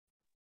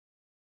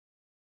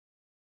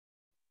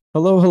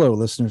Hello,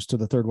 listeners to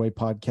the Third Way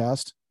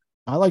podcast.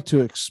 I like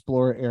to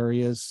explore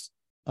areas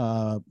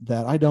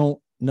that I don't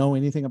know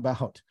anything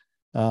about,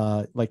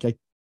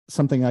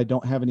 something I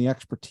don't have any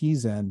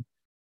expertise in,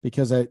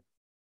 because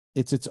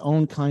it's its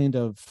own kind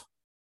of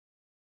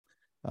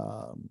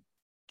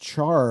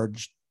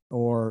charge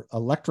or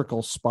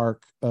electrical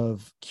spark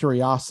of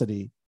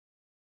curiosity.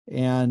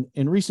 And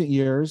in recent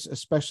years,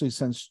 especially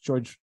since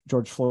George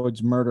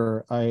Floyd's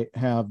murder, I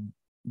have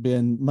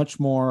been much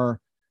more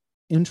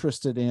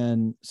interested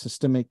in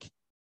systemic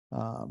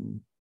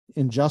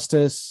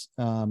injustice,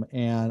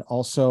 and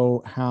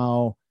also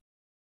how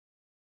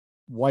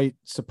white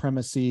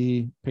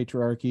supremacy,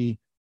 patriarchy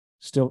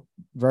still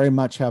very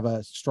much have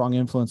a strong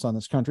influence on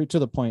this country, to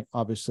the point,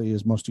 obviously,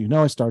 as most of you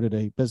know, I started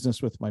a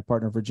business with my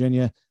partner,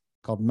 Virginia,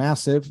 called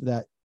Massive,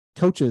 that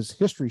coaches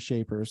history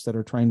shapers that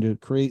are trying to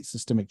create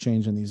systemic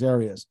change in these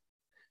areas.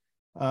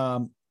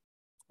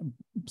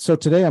 So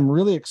today I'm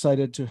really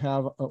excited to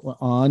have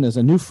on as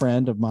a new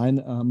friend of mine.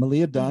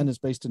 Melia Dunn is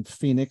based in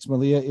Phoenix.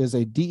 Melia is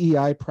a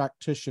DEI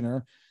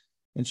practitioner,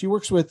 and she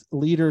works with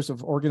leaders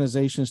of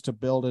organizations to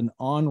build an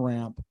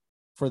on-ramp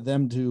for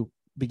them to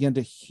begin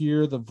to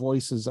hear the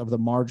voices of the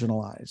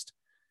marginalized.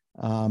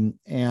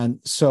 And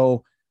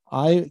so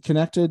I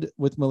connected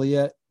with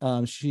Melia.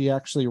 She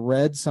actually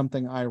read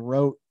something I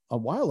wrote a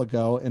while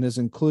ago and is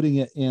including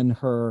it in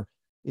her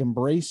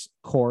Embrace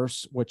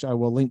course, which I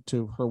will link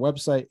to her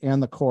website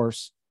and the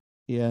course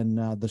in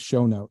the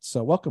show notes.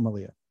 So welcome,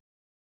 Melia.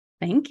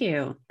 Thank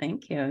you.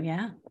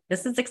 Yeah,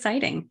 this is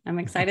exciting. I'm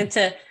excited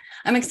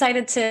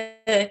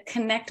to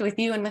connect with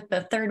you and with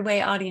the Third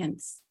Way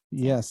audience.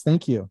 Yes,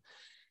 thank you.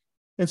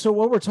 And so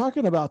what we're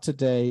talking about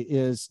today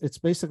is, it's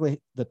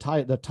basically the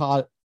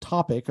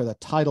topic, or the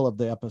title of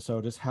the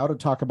episode is how to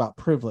talk about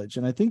privilege.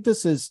 And I think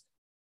this is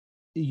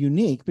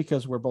unique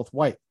because we're both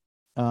white.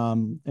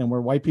 And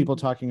we're white people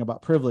talking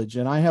about privilege.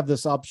 And I have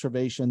this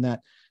observation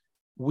that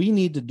we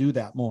need to do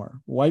that more.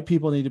 White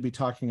people need to be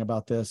talking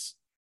about this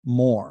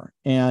more.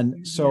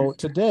 And so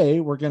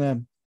today we're going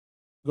to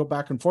go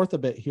back and forth a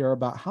bit here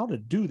about how to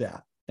do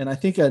that. And I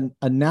think a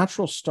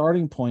natural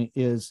starting point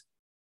is,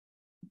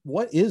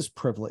 what is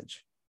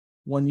privilege?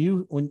 When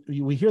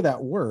we hear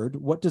that word,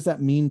 what does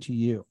that mean to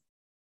you?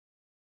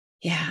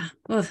 Yeah.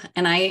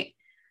 And I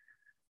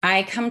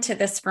come to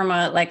this from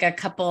a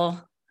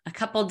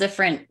couple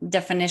different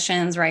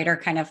definitions, right? Or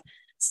kind of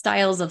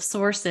styles of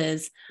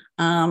sources.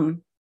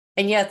 And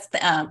yes,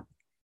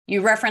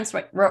 you referenced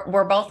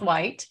we're both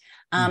white,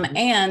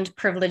 and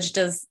privilege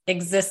does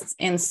exist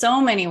in so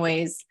many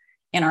ways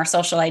in our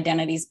social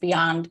identities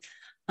beyond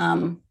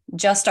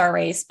just our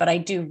race. But I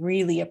do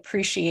really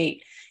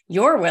appreciate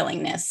your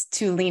willingness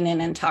to lean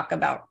in and talk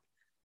about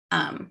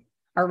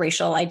our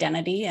racial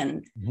identity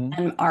and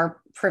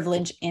our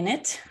privilege in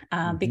it,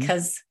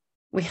 because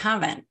we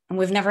haven't, and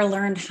we've never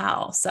learned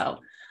how. So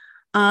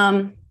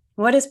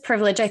what is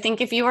privilege? I think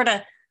if you were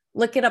to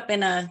look it up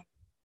in a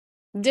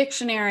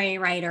dictionary,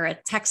 right, or a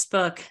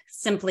textbook,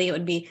 simply it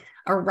would be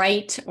a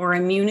right or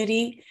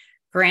immunity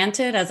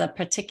granted as a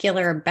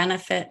particular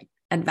benefit,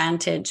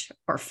 advantage,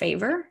 or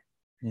favor.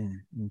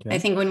 I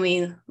think when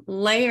we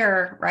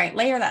layer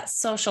that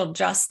social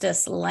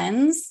justice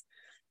lens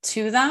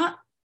to that,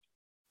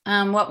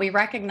 what we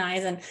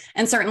recognize,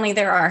 and certainly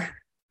there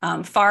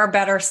are far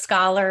better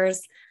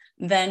scholars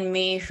than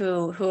me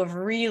who have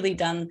really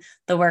done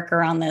the work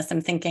around this.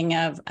 I'm thinking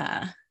of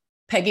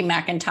Peggy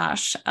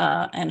McIntosh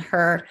and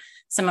her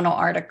seminal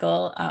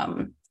article,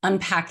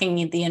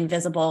 Unpacking the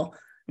Invisible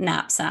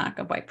Knapsack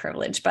of White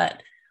Privilege.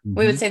 But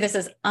we would say this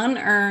is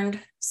unearned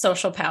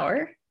social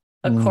power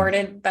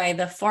accorded by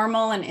the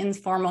formal and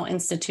informal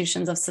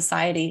institutions of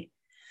society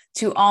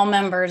to all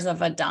members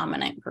of a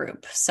dominant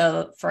group.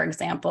 So, for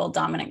example,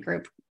 dominant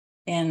group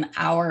in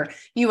our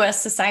U.S.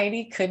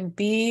 society could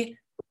be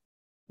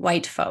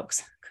white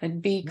folks,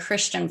 could be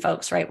Christian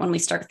folks, right? When we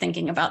start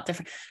thinking about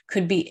different,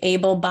 could be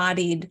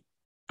able-bodied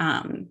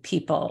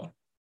people,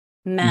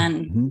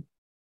 men,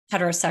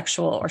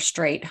 heterosexual or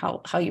straight,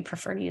 how you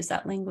prefer to use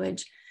that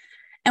language.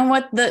 And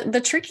what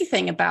the tricky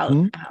thing about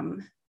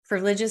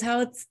privilege is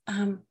how it's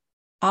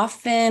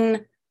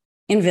often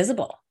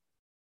invisible,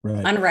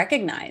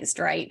 unrecognized,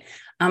 right?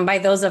 By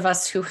those of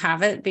us who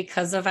have it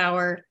because of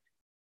our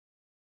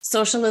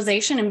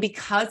socialization and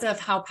because of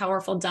how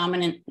powerful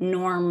dominant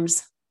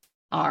norms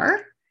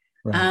are.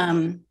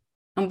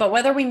 But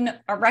whether we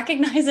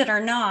recognize it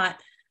or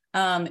not,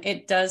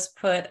 it does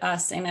put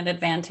us in an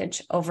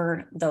advantage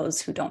over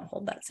those who don't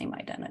hold that same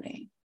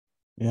identity.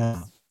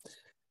 Yeah.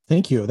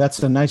 Thank you.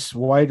 That's a nice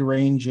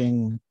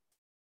wide-ranging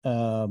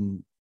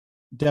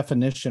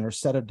definition or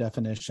set of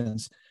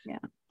definitions. Yeah.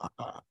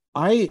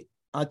 I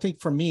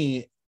think for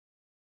me,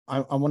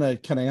 I want to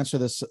kind of answer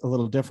this a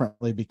little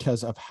differently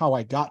because of how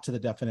I got to the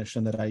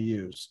definition that I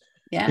use.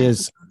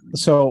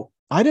 So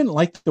I didn't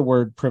like the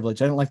word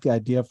privilege. I didn't like the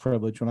idea of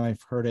privilege when I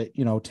heard it,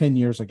 10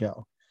 years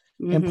ago.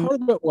 And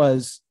part of it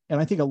was,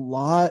 and I think a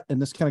lot, and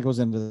this kind of goes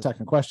into the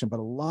second question, but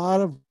a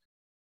lot of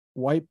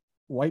white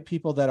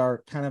people that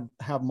are kind of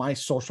have my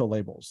social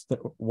labels, that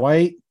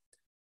white,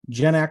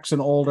 Gen X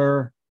and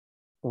older,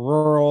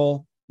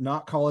 rural,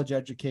 not college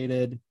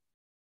educated.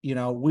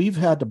 We've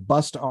had to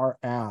bust our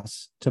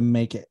ass to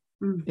make it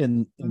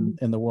in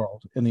the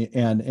world,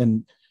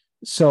 and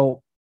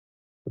so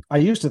I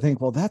used to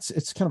think, well,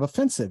 it's kind of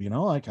offensive,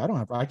 like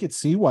I could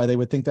see why they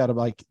would think that of,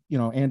 like,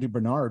 Andy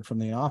Bernard from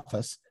The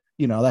Office,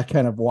 that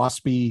kind of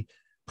waspy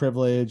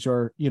privilege,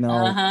 or,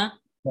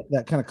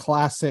 that kind of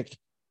classic,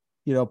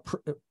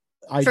 For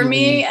Ivy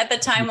me League at the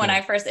time when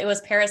people. it was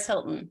Paris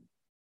Hilton.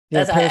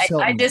 Yeah, That's Paris I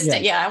Hilton. just,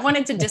 I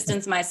wanted to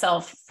distance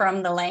myself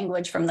from the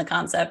language, from the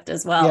concept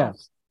as well.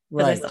 Yes,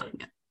 right. I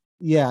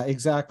Yeah,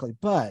 exactly.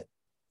 But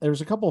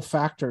there's a couple of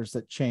factors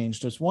that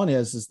changed. As one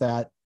is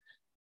that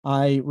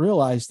I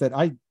realized that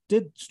I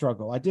did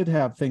struggle. I did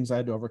have things I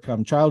had to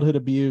overcome: childhood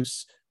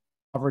abuse,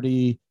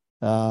 poverty,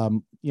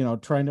 trying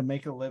to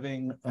make a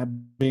living,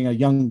 being a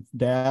young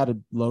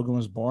dad. Logan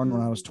was born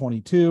when I was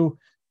 22,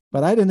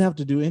 but I didn't have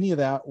to do any of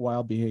that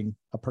while being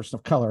a person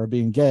of color, or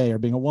being gay, or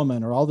being a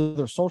woman, or all the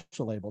other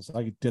social labels.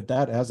 I did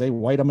that as a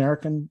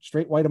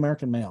straight white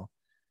American male.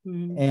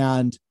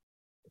 And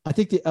I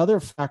think the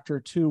other factor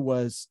too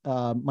was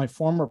my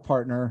former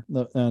partner,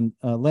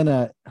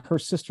 Lena. Her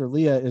sister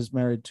Leah is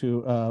married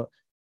to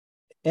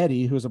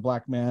Eddie, who's a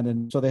black man,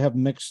 and so they have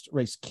mixed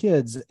race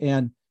kids.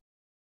 And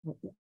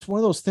it's one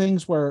of those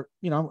things where,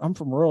 I'm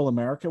from rural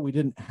America. We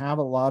didn't have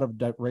a lot of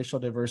racial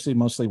diversity,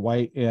 mostly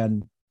white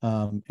and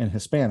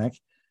Hispanic.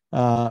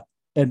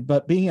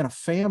 But being in a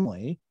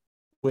family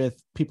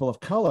with people of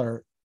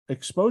color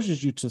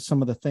exposes you to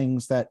some of the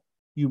things that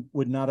you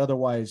would not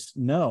otherwise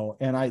know.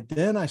 And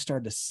I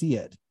started to see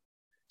it.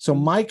 So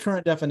my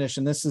current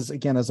definition, this is,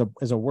 again, as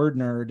a word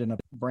nerd and a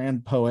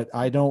brand poet,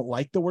 I don't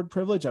like the word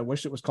privilege. I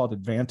wish it was called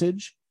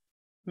advantage,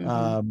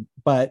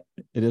 but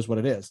it is what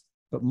it is.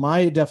 But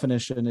my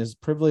definition is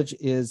privilege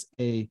is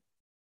a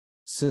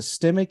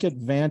systemic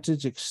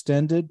advantage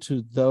extended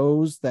to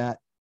those that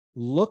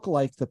look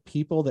like the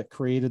people that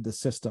created the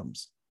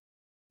systems.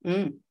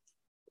 And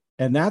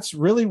that's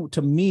really,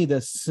 to me,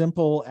 the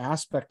simple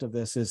aspect of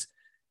this is,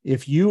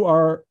 if you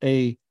are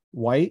a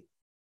white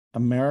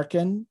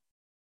American,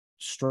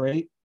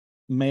 straight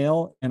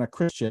male, and a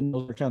Christian,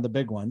 those are kind of the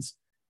big ones.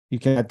 You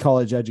can add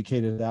college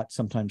educated to that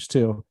sometimes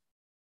too.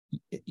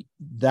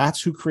 That's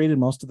who created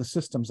most of the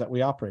systems that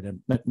we operate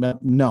in.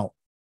 No,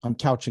 I'm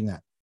couching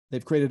that.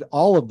 They've created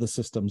all of the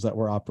systems that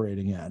we're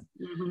operating in.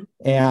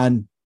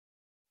 And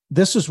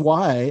this is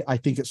why I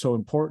think it's so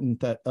important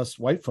that us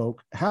white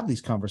folk have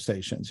these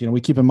conversations. We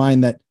keep in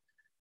mind that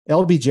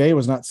LBJ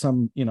was not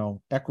some,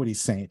 equity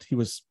saint. He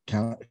was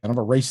kind of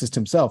a racist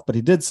himself, but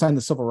he did sign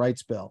the Civil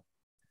Rights Bill.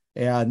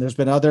 And there's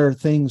been other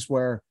things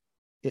where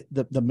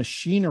the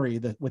machinery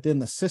that within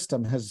the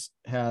system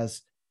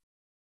has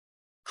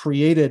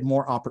created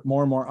more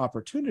and more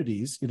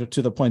opportunities,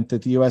 to the point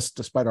that the U.S.,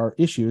 despite our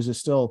issues,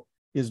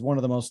 is one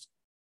of the most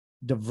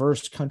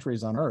diverse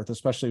countries on earth,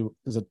 especially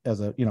as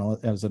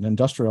an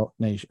industrial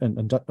nation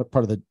and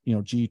part of the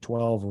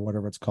G12 or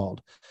whatever it's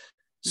called.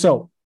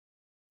 So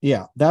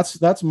yeah,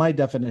 that's my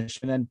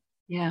definition. And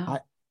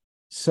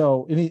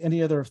so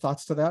any other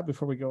thoughts to that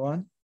before we go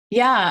on?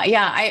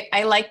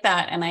 I like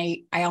that. And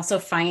I also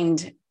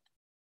find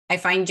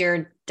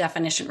your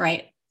definition,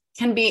 right,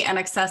 can be an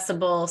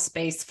accessible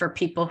space for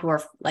people who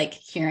are like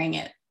hearing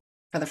it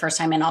for the first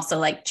time and also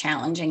like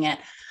challenging it.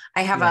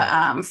 I have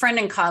a friend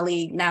and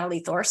colleague,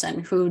 Natalie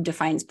Thorson, who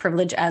defines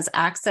privilege as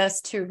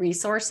access to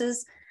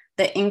resources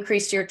that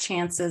increase your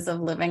chances of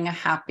living a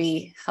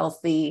happy,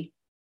 healthy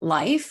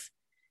life,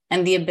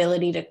 and the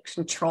ability to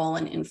control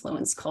and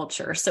influence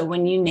culture. So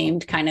when you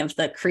named kind of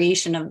the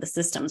creation of the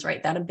systems,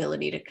 right, that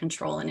ability to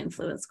control and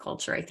influence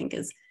culture, I think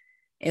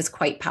is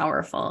quite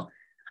powerful.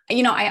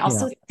 I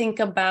also think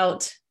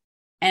about,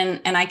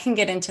 and I can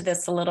get into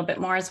this a little bit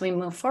more as we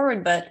move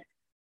forward, but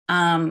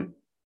I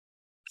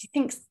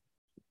think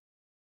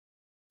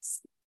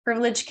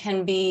privilege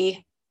can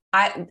be,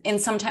 in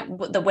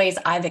sometimes the ways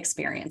I've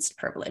experienced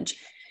privilege,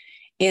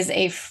 is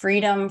a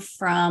freedom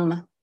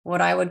from what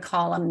I would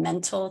call a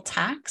mental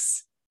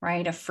tax,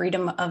 right? A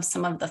freedom of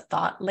some of the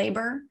thought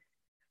labor.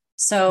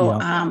 So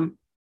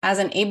as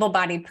an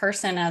able-bodied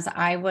person, as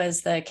I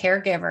was the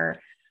caregiver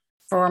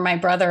for my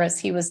brother as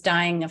he was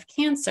dying of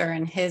cancer,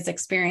 and his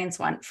experience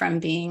went from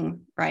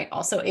being, right,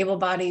 also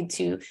able-bodied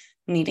to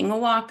needing a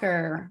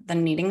walker,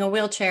 then needing a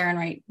wheelchair, and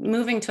right,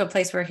 moving to a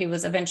place where he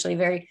was eventually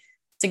very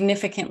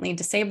significantly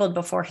disabled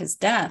before his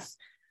death.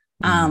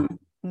 And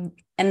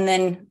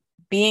then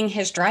being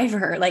his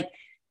driver, like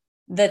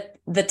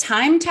the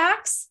time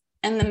tax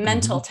and the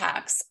mental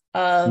tax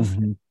of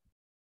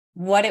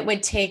what it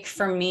would take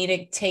for me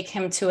to take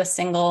him to a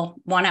single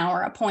 1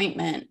 hour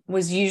appointment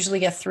was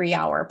usually a 3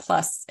 hour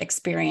plus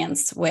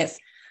experience with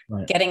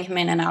getting him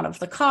in and out of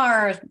the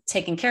car,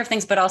 taking care of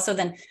things, but also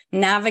then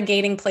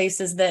navigating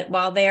places that,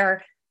 while they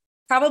are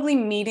probably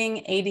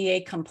meeting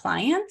ADA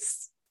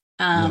compliance,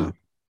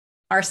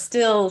 are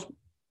still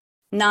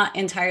not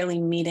entirely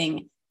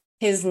meeting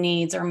his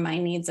needs or my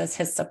needs as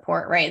his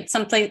support, right?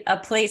 A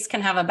place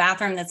can have a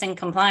bathroom that's in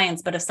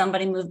compliance, but if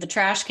somebody moved the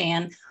trash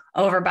can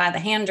over by the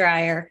hand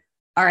dryer,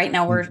 All right,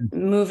 now we're Mhm.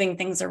 moving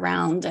things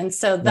around. And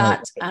so Right.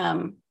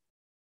 that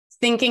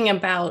thinking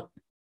about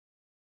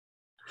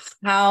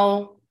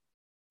how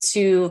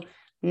to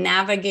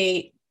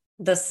navigate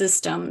the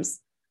systems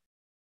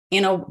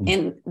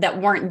in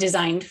that weren't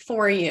designed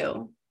for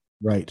you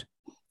Right.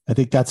 I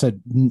think that's I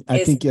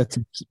is think it's,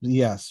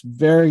 yes,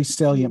 very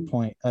salient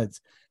point.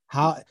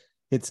 How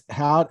it's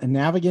how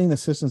navigating the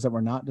systems that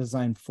were not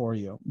designed for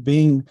you.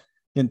 Being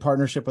in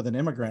partnership with an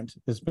immigrant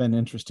has been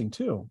interesting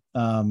too.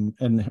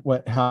 And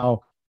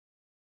how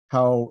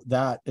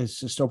that has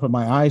just opened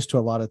my eyes to a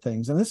lot of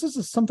things. And this is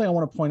just something I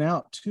want to point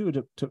out too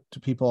to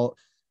people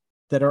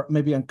that are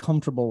maybe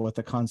uncomfortable with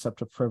the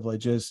concept of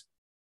privilege is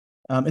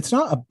it's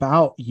not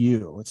about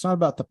you. It's not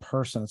about the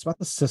person. It's about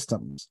the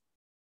systems.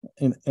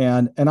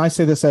 And I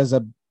say this as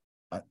a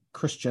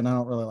Christian. I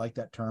don't really like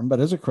that term, but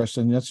as a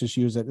Christian, let's just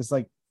use it. It's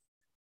like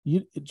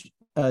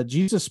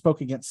Jesus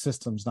spoke against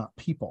systems, not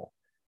people.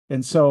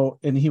 And so,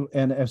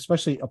 and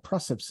especially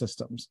oppressive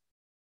systems.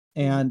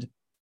 And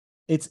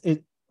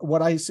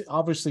what I see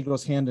obviously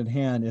goes hand in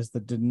hand is the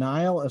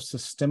denial of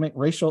systemic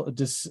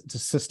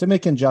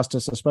systemic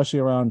injustice, especially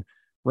around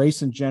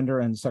race and gender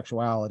and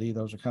sexuality.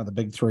 Those are kind of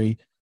the big three.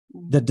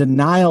 The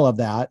denial of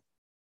that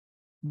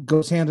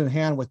goes hand in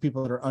hand with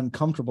people that are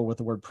uncomfortable with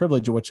the word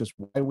privilege, which is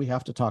why we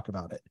have to talk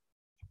about it.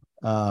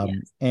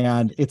 yes.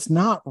 And it's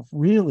not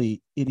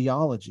really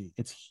ideology.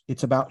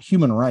 It's about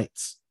human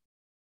rights.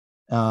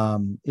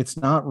 It's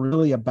not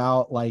really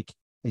about like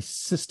a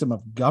system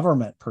of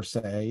government per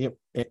se.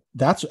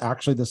 That's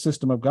actually the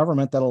system of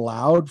government that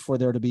allowed for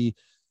there to be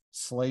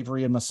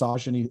slavery and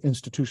misogyny,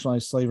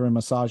 institutionalized slavery and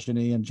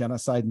misogyny and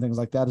genocide and things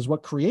like that is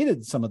what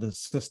created some of the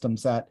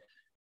systems that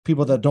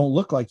people that don't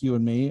look like you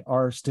and me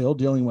are still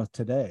dealing with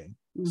today.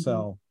 Mm-hmm.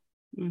 So,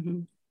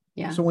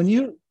 yeah. So when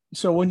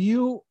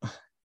you,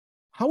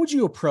 how would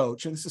you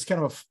approach, and this is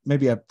kind of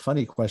maybe a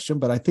funny question,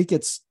 but I think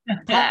it's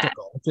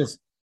practical. It's just,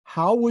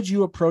 how would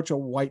you approach a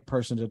white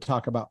person to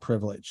talk about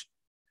privilege?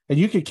 And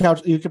you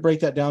could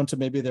break that down to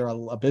maybe they're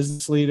a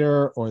business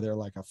leader, or they're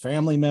like a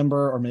family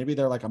member, or maybe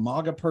they're like a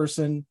MAGA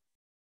person.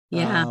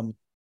 Yeah.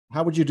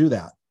 How would you do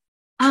that?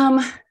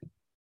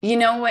 You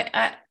know what?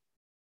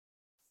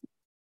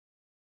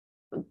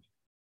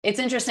 It's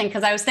interesting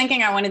because I was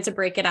thinking I wanted to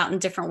break it out in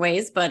different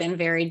ways, but in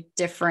very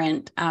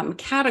different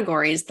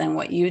categories than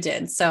what you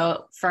did.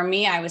 So for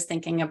me, I was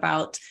thinking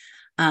about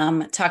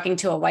talking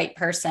to a white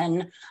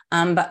person,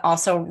 but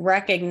also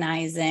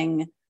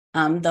recognizing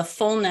the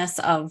fullness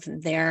of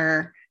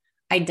their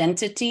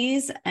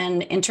identities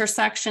and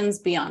intersections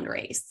beyond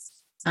race.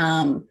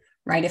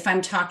 Right. If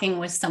I'm talking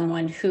with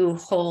someone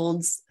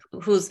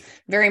who's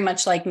very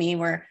much like me,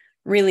 where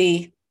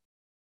really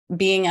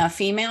being a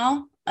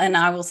female, and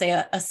I will say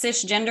a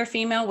cisgender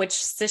female, which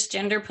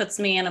cisgender puts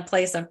me in a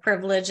place of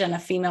privilege and a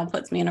female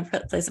puts me in a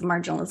place of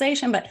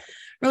marginalization. But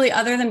really,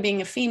 other than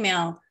being a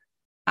female,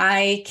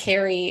 I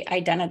carry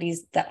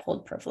identities that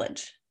hold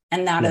privilege.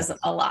 And that is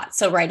a lot.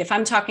 So, right, if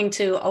I'm talking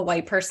to a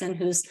white person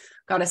who's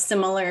got a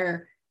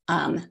similar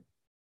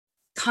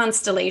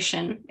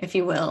constellation, if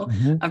you will,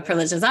 of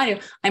privilege as I do,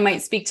 I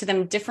might speak to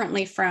them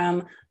differently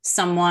from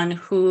someone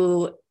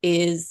who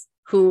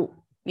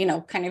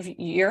kind of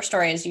your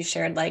story as you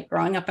shared, like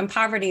growing up in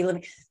poverty,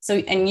 living. So,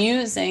 and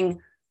using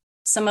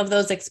some of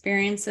those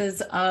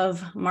experiences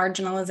of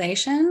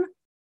marginalization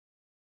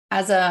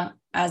as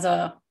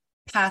a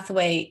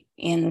pathway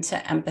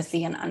into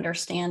empathy and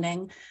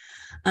understanding.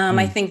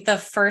 I think the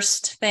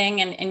first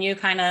thing, and you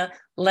kind of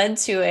led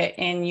to it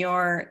in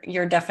your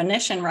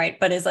definition, right?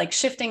 But is like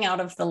shifting out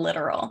of the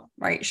literal,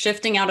 right?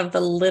 Shifting out of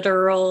the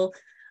literal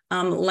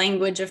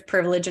language of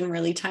privilege and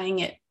really tying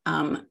it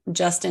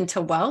just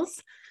into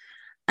wealth.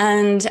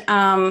 And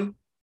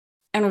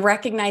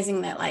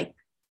recognizing that, like,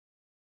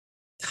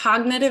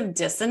 cognitive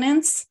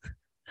dissonance,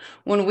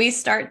 when we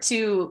start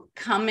to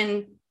come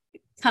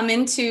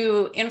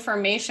into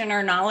information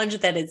or knowledge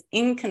that is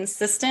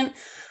inconsistent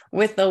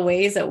with the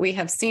ways that we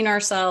have seen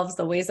ourselves,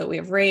 the ways that we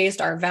have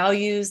raised our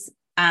values,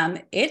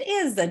 it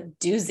is a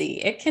doozy.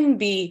 It can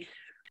be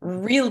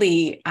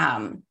really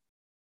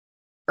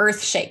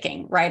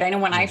earth-shaking, right? I know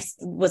when I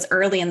was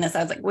early in this,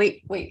 I was like,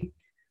 wait.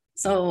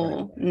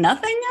 So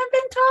nothing I've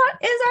been taught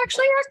is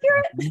actually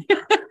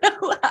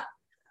accurate.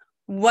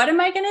 What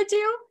am I going to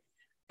do?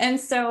 And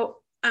so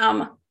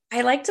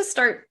I like to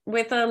start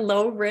with a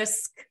low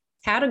risk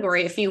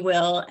category, if you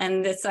will.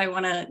 And this, I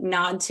want to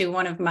nod to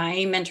one of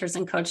my mentors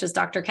and coaches,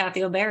 Dr.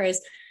 Kathy O'Bear,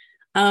 is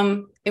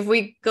if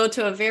we go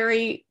to a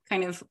very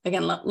kind of,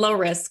 again, low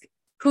risk,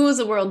 who is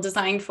the world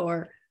designed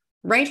for?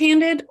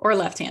 Right-handed or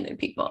left-handed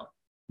people?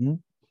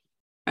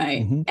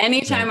 Right.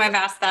 Anytime I've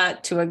asked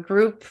that to a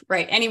group,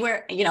 right,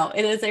 anywhere,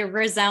 it is a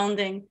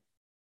resounding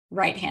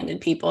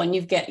right-handed people. And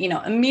you get,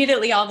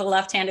 immediately all the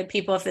left-handed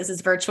people, if this is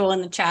virtual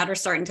in the chat, are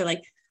starting to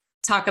like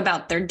talk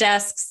about their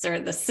desks or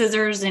the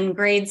scissors in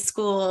grade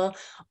school,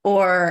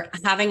 or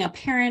having a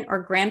parent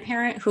or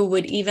grandparent who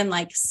would even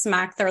like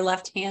smack their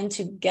left hand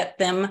to get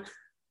them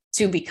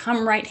to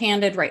become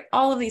right-handed, right?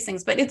 All of these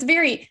things. But it's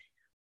very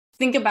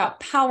think about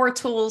power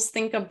tools,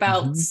 think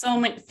about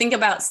think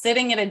about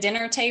sitting at a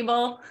dinner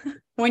table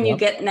when you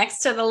get next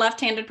to the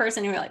left-handed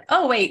person, and you're like,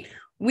 oh, wait,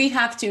 we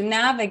have to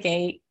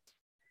navigate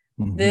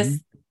this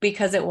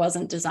because it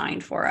wasn't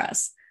designed for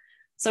us.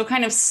 So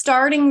kind of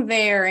starting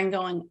there and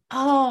going,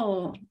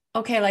 oh,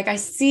 okay, like I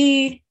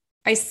see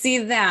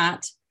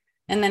that.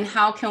 And then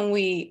how can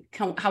we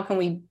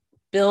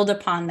build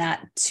upon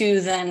that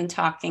to then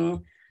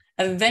talking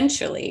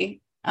eventually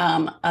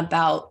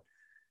about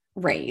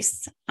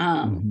race.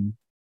 And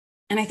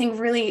I think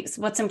really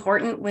what's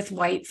important with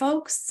white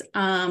folks,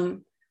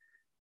 and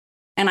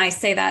I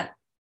say that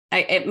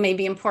it may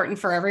be important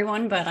for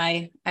everyone, but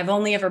I've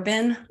only ever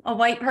been a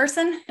white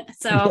person.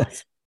 So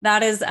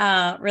that is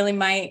really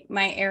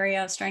my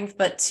area of strength,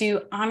 but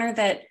to honor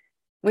that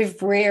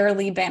we've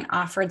rarely been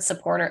offered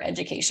support or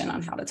education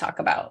on how to talk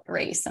about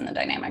race and the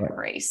dynamic of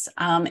race.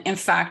 In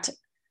fact,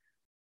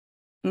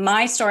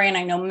 my story, and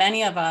I know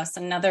many of us,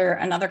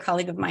 another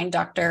colleague of mine,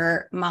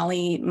 Dr.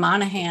 Molly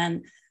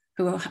Monahan,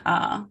 who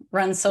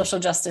runs Social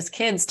Justice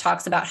Kids,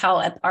 talks about how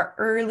at our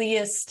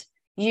earliest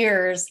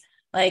years,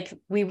 like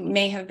we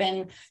may have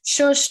been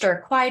shushed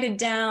or quieted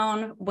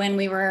down when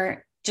we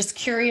were just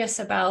curious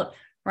about,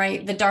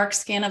 right, the dark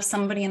skin of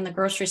somebody in the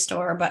grocery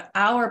store, but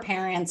our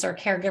parents or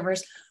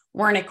caregivers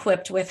weren't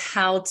equipped with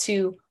how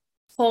to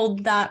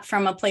hold that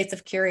from a place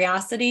of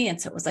curiosity.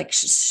 And so it was like,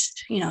 shh,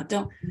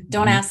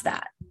 don't ask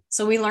that.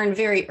 So we learned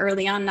very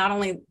early on, not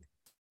only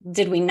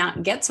did we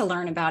not get to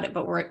learn about it,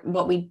 but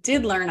what we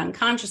did learn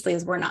unconsciously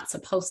is we're not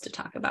supposed to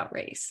talk about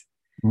race.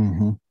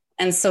 And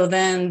so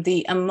then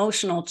the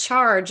emotional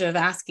charge of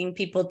asking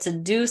people to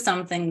do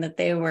something that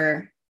they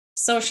were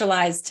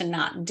socialized to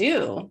not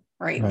do,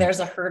 right?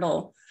 There's a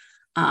hurdle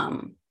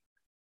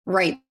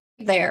right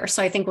there.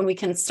 So I think when we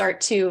can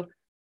start to,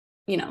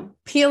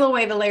 peel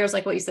away the layers,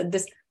 like what you said,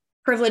 this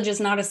privilege is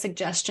not a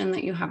suggestion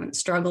that you haven't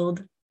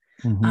struggled.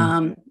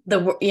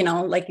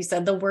 Like you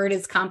said, the word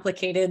is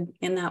complicated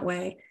in that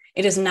way.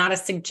 It is not a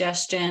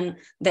suggestion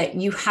that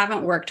you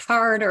haven't worked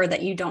hard or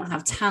that you don't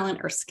have talent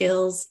or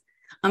skills.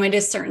 It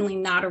is certainly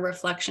not a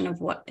reflection of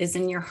what is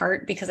in your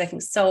heart, because I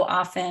think so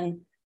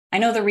often, I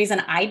know the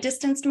reason I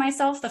distanced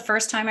myself the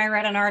first time I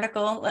read an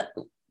article,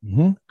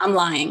 I'm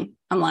lying.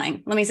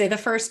 Let me say the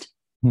first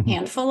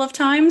handful of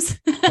times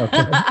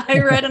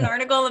I read an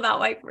article about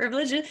white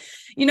privilege, it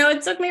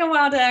took me a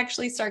while to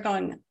actually start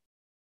going,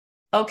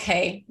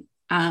 okay,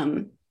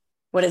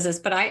 what is this?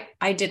 But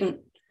I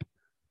didn't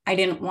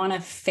want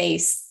to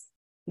face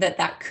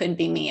that could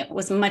be me. It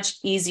was much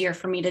easier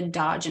for me to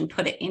dodge and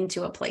put it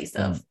into a place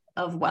of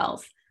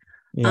wealth.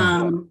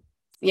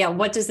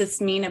 What does this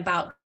mean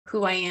about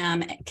who I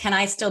am? Can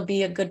I still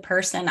be a good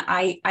person?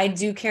 I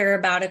do care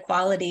about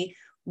equality.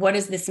 What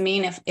does this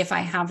mean if I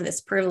have this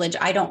privilege?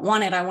 I don't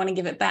want it. I want to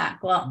give it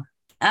back. Well,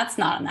 that's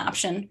not an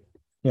option.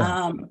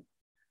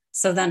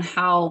 So then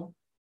how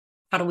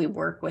do we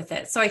work with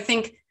it? So I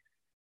think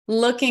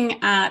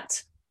looking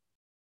at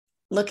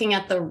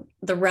the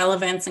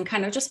relevance and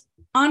kind of just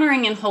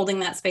honoring and holding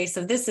that space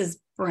of this is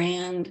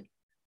brand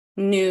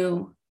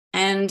new.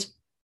 And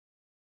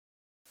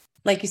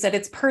like you said,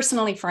 it's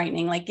personally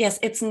frightening. Like, yes,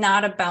 it's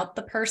not about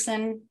the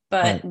person,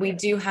 but we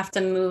do have to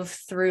move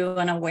through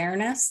an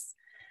awareness.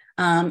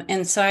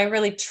 And so I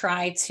really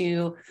try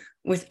to,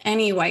 with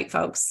any white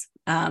folks,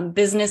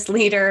 business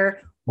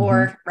leader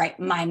or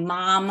my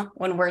mom,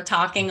 when we're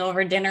talking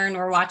over dinner and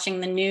we're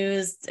watching the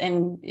news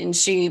and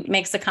she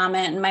makes a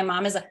comment, and my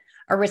mom is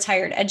a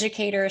retired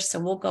educator. So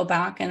we'll go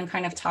back and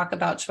kind of talk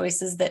about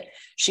choices that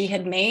she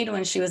had made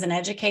when she was an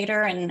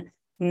educator, and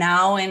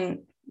now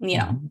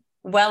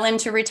well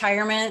into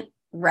retirement,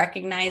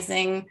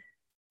 recognizing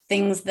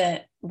things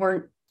that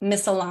were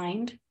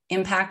misaligned,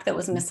 impact that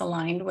was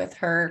misaligned with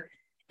her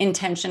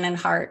intention and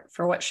heart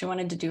for what she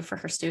wanted to do for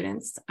her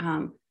students.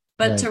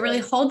 But to really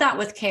hold that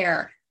with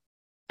care.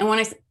 And when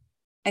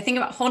I think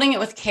about holding it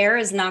with care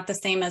is not the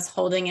same as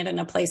holding it in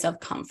a place of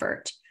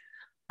comfort.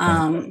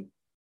 The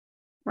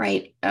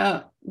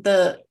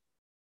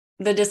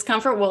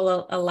discomfort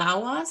will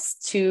allow us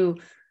to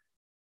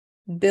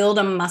build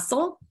a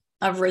muscle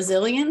of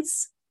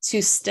resilience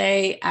to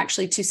stay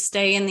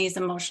in these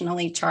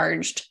emotionally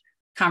charged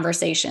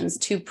conversations,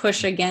 to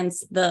push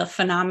against the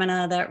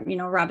phenomena that,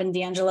 Robin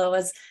DiAngelo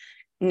has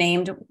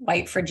named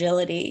white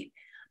fragility.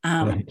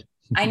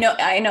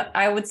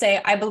 I would say,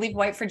 I believe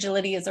white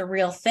fragility is a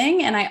real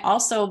thing. And I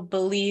also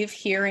believe,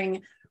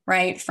 hearing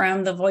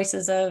from the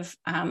voices of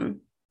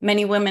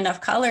many women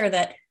of color,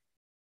 that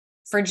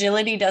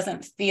fragility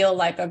doesn't feel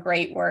like a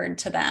great word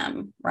to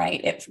them,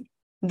 right?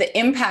 The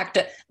impact,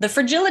 the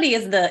fragility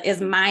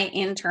is my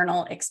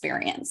internal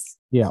experience.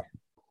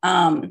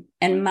 And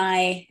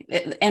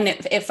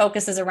it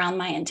focuses around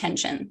my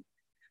intention,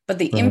 but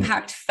the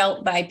impact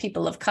felt by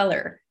people of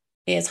color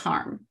is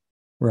harm.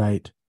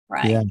 Right.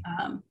 Yeah.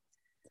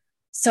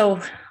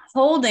 So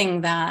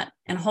holding that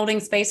and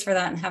holding space for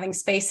that and having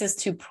spaces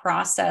to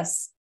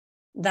process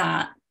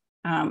that.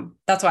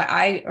 That's why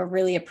I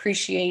really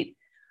appreciate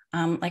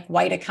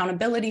white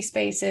accountability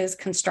spaces,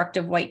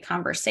 constructive white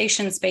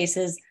conversation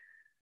spaces,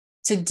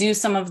 to do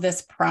some of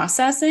this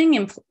processing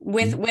and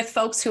with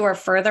folks who are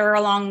further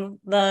along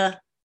the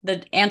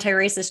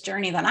anti-racist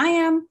journey than I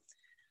am,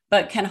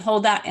 but can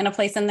hold that in a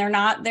place, and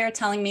they're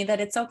telling me that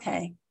it's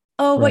okay.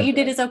 Oh, what you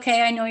did is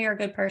okay. I know you're a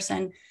good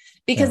person,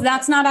 because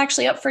that's not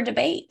actually up for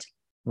debate.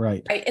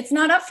 Right. It's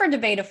not up for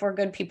debate if we're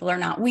good people or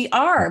not. We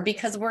are,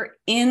 because we're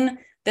in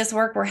this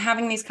work. We're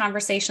having these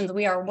conversations.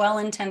 We are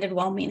well-intended,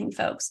 well-meaning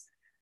folks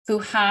who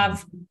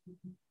have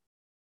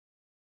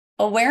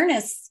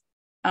awareness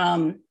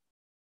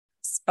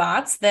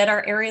spots that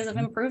are areas of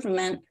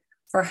improvement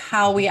for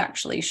how we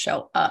actually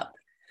show up.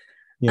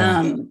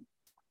 Yeah.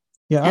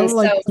 I would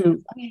like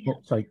to.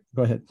 Oh, sorry,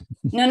 go ahead.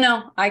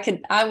 No,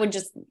 I would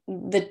just,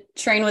 the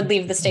train would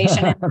leave the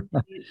station.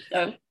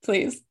 So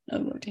please,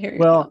 I'd love to hear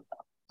your thoughts.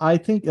 I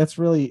think that's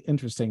really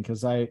interesting,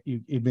 because you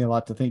gave me a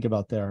lot to think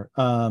about there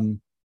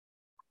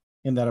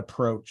in that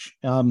approach.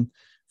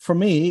 For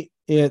me,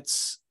 well,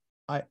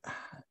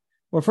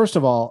 first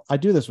of all, I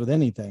do this with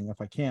anything if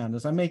I can,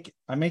 is I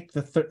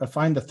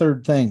find the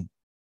third thing.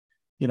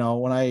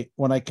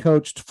 When I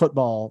coached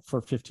football for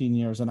 15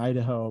 years in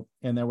Idaho,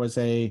 and there was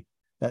I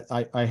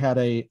had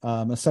a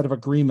set of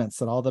agreements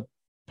that all the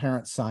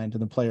parents signed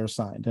and the players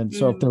signed. And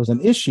so if there was an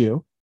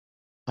issue,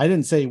 I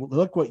didn't say,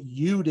 look what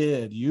you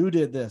did. You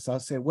did this. I'll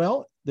say,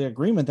 well, the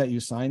agreement that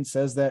you signed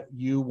says that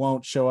you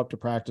won't show up to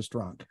practice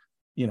drunk,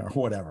 or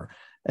whatever.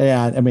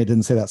 And I mean, it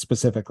didn't say that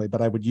specifically,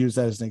 but I would use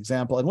that as an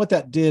example. And what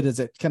that did is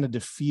it kind of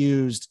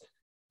diffused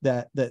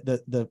that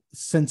the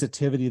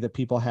sensitivity that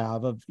people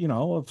have of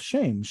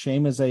shame.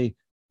 Shame is a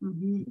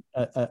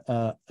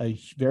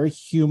very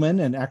human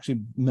and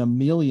actually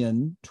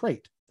mammalian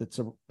trait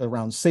that's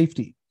around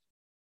safety.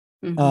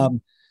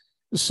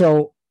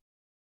 So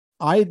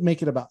I'd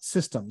make it about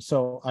systems.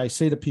 So I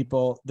say to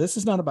people, this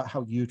is not about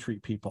how you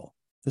treat people.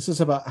 This is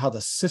about how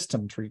the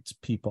system treats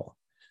people.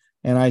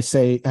 And I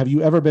say, have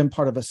you ever been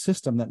part of a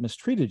system that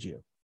mistreated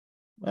you?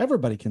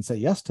 Everybody can say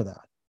yes to that.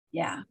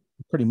 Yeah.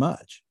 Pretty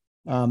much.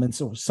 And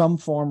so some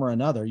form or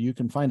another, you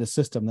can find a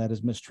system that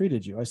has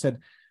mistreated you. I said,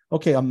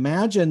 okay,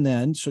 imagine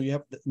then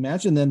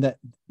that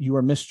you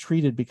are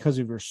mistreated because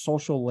of your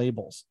social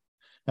labels.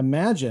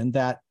 Imagine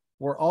that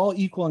we're all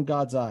equal in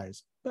God's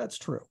eyes. That's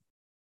true.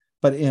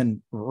 But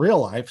in real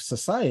life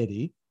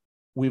society,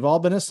 we've all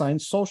been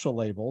assigned social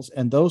labels,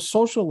 and those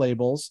social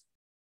labels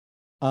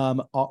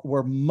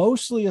were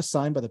mostly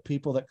assigned by the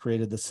people that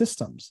created the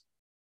systems.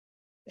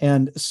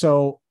 And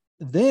so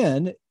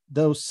then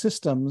those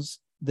systems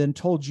then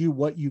told you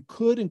what you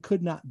could and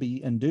could not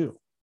be and do.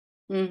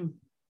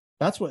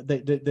 That's what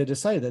they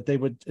decided that they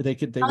would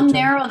how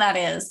narrow that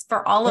is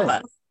for all of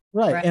us.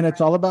 Right. And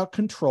it's all about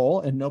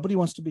control, and nobody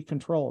wants to be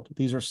controlled.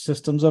 These are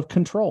systems of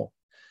control.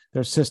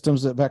 They're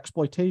systems of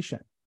exploitation.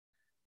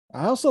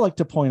 I also like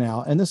to point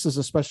out, and this is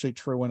especially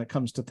true when it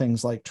comes to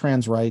things like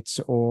trans rights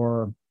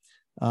or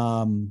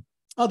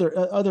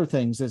other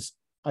things, is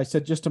I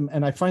said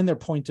and I find their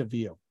point of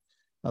view.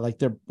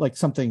 They're like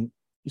something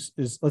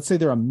is, let's say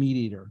they're a meat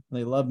eater and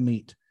they love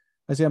meat.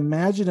 I say,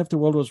 imagine if the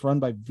world was run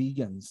by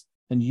vegans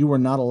and you were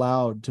not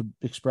allowed to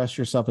express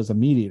yourself as a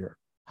meat eater.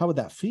 How would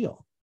that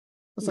feel?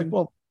 It's like,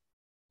 well,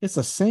 it's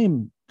the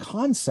same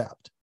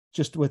concept,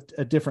 just with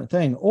a different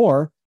thing.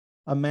 Or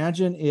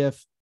imagine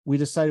if we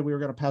decided we were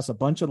going to pass a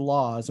bunch of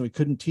laws and we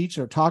couldn't teach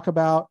or talk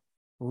about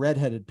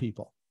redheaded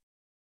people.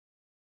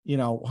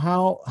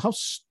 How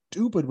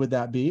stupid would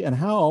that be? And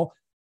how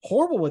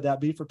horrible would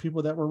that be for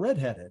people that were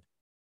redheaded?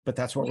 But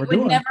that's what we're doing.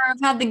 We would never have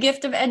had the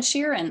gift of Ed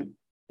Sheeran.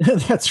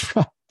 That's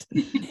right.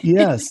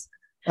 Yes.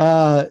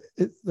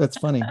 That's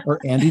funny. Or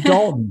Andy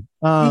Dalton.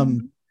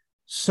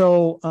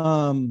 So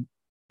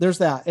there's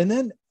that. And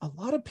then a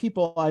lot of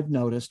people I've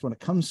noticed when it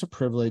comes to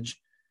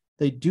privilege,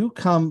 they do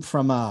come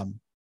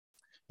from,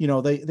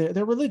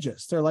 they're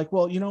religious. They're like,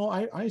 well,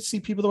 I see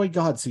people the way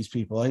God sees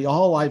people.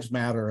 All lives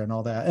matter and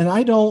all that. And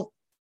I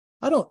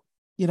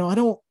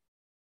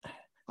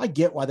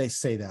get why they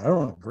say that. I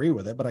don't agree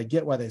with it, but I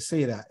get why they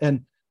say that.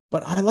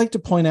 But I like to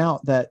point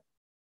out that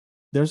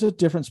there's a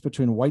difference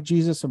between white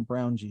Jesus and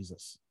brown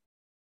Jesus.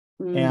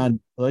 And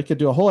I could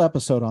do a whole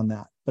episode on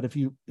that. But if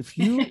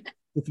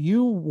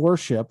you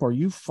worship or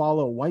you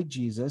follow white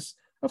Jesus,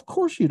 of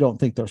course you don't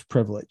think there's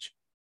privilege.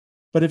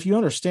 But if you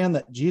understand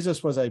that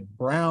Jesus was a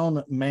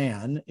brown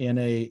man in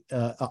a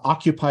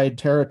occupied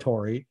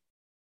territory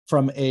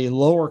from a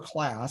lower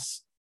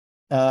class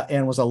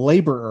and was a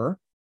laborer,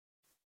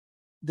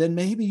 then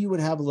maybe you would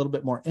have a little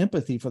bit more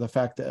empathy for the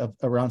fact that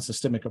around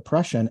systemic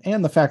oppression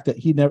and the fact that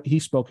he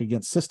spoke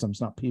against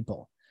systems, not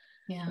people.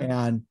 Yeah.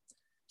 And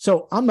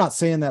so I'm not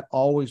saying that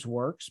always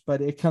works,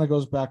 but it kind of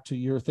goes back to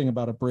your thing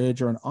about a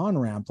bridge or an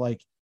on-ramp.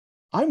 Like,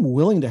 I'm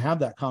willing to have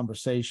that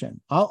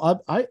conversation. I'd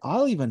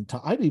even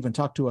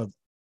talk to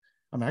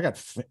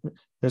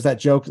there's that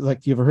joke,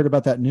 like, you ever heard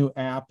about that new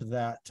app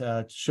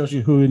that shows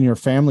you who in your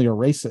family are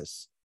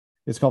racist?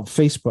 It's called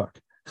Facebook.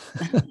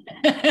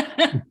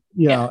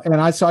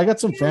 And I got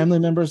some family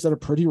members that are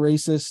pretty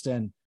racist,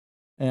 and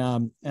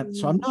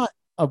so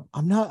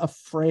I'm not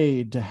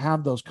afraid to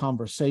have those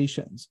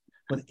conversations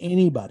with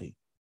anybody,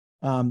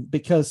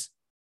 because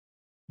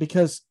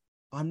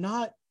I'm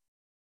not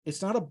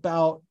it's not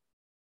about,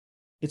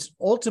 it's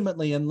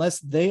ultimately, unless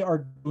they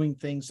are doing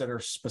things that are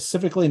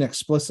specifically and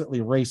explicitly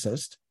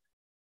racist,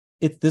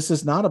 this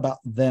is not about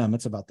them.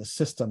 It's about the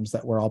systems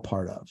that we're all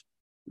part of.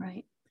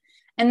 Right.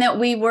 And that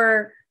we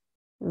were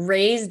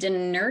raised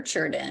and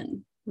nurtured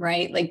in,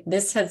 right? Like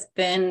this has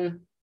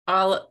been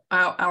all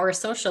our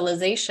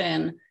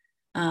socialization,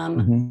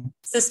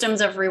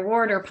 systems of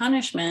reward or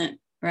punishment,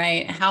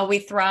 right? How we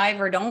thrive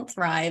or don't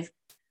thrive.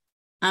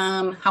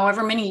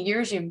 However many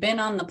years you've been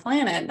on the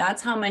planet,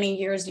 that's how many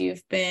years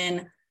you've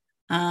been,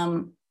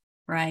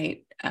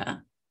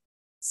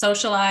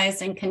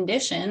 socialized and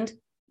conditioned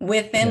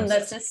within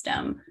the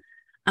system.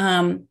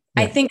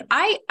 I think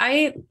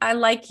I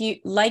like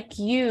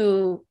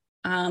you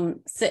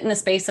sit in a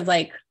space of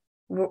like,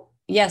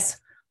 yes,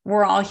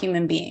 we're all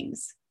human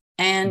beings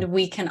and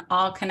we can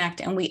all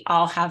connect and we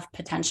all have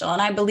potential.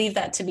 And I believe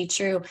that to be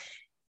true.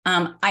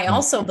 I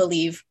also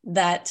believe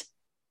that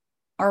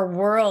our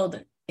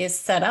world is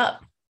set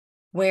up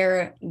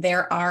where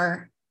there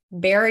are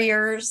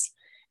barriers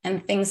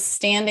and things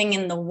standing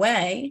in the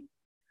way.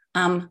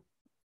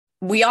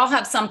 We all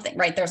have something,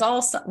 right?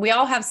 We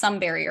all have some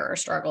barrier or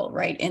struggle,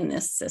 right, in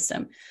this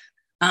system,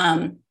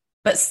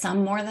 but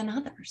some more than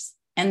others.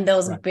 And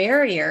those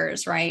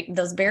barriers, right,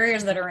 those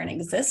barriers that are in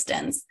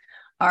existence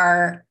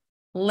are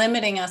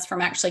limiting us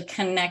from actually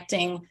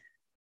connecting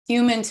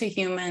human to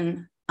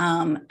human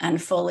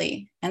and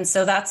fully. And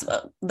so that's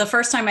the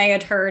first time I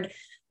had heard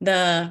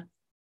the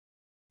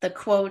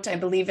quote, I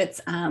believe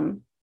it's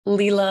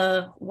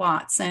Leela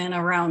Watson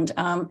around,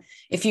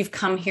 if you've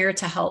come here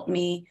to help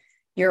me,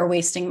 you're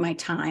wasting my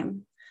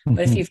time.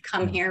 But if you've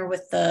come here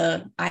with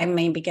I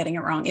may be getting it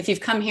wrong. If you've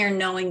come here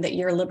knowing that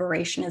your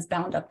liberation is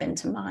bound up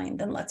into mine,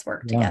 then let's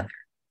work together.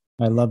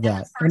 I love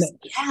that.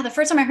 The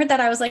first time I heard that,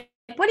 I was like,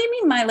 what do you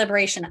mean my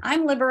liberation?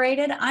 I'm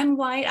liberated. I'm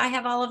white. I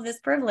have all of this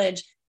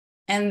privilege.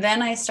 And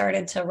then I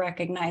started to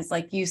recognize,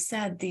 like you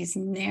said, these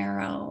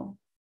narrow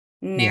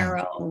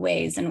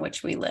ways in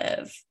which we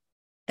live,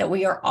 that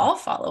we are all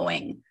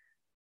following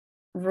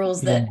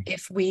rules that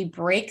if we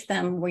break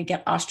them, we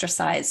get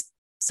ostracized.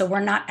 So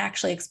we're not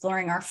actually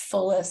exploring our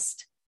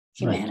fullest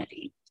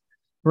humanity.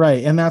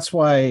 Right. And that's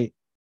why,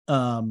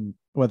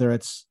 whether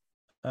it's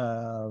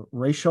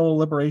racial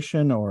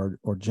liberation or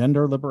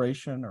gender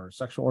liberation or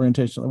sexual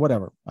orientation, or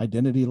whatever,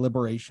 identity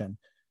liberation,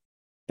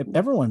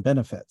 everyone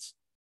benefits.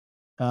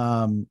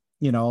 Everyone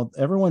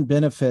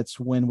benefits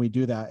when we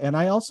do that. And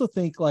I also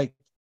think like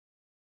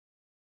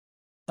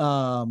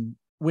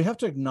we have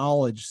to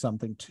acknowledge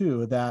something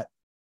too, that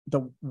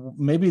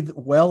maybe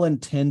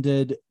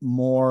well-intended,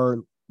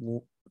 more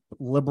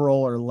liberal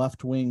or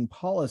left-wing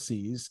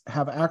policies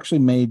have actually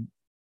made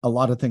a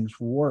lot of things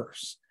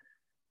worse.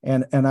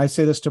 And I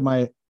say this to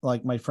my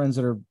friends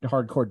that are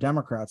hardcore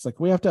Democrats, like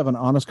we have to have an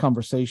honest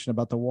conversation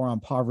about the war on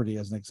poverty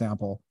as an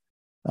example.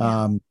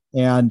 The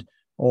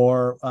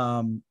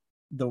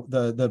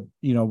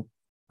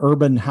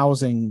urban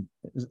housing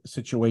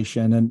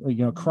situation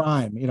and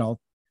crime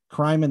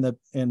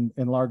in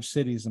large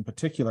cities in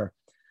particular.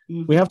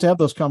 We have to have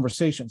those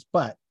conversations.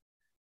 But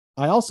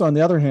I also, on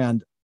the other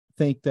hand,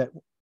 think that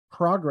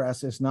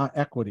progress is not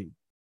equity.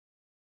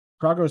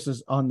 Progress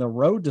is on the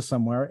road to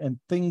somewhere, and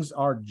things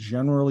are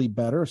generally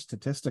better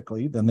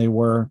statistically than they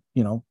were,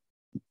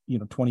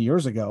 20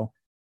 years ago.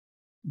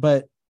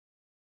 But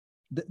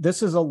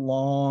this is a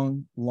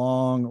long,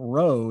 long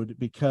road,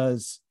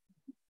 because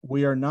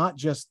we are not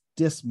just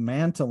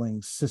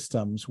dismantling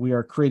systems, we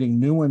are creating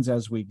new ones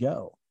as we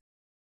go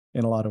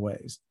in a lot of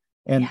ways.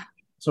 And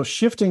so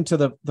shifting to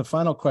the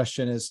final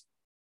question is,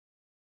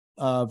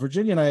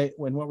 Virginia and I,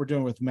 when what we're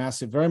doing with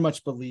Massive, very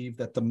much believe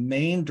that the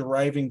main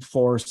driving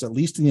force, at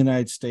least in the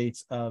United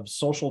States, of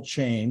social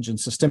change and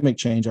systemic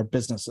change are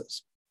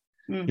businesses.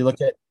 You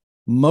look at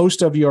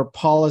most of your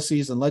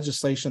policies and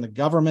legislation, the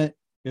government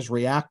is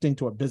reacting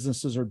to what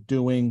businesses are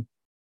doing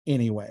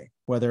anyway,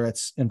 whether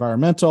it's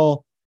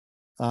environmental,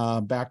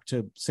 back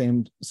to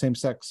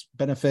same-sex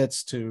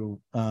benefits, to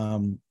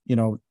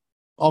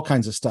all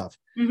kinds of stuff.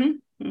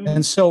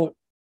 And so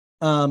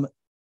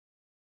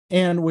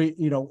and we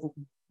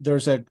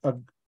there's a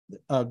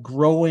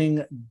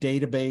growing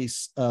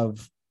database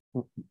of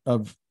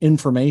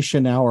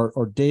information now,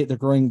 or data, the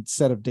growing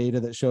set of data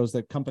that shows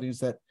that companies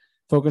that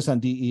focus on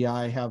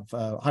DEI have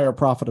higher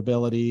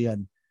profitability.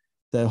 And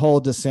the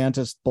whole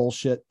DeSantis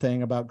bullshit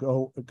thing about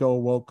go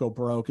woke, go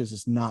broke is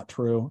just not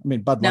true. I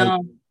mean, Bud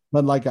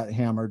Light got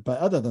hammered, but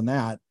other than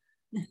that,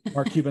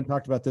 Mark Cuban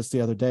talked about this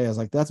the other day. I was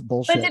like, that's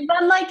bullshit. But did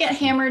Bud Light get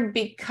hammered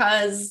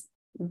because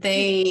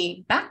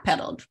they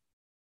backpedaled?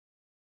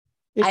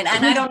 I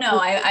don't know.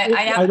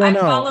 I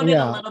followed it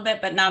a little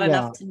bit, but not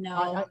enough to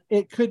know.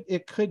 It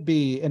could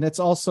be, and it's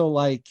also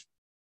like,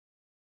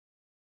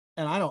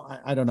 and I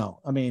don't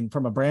know. I mean,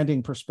 from a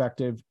branding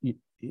perspective,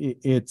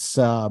 it's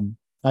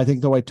I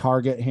think the way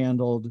Target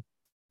handled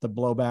the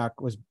blowback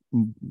was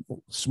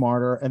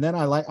smarter. And then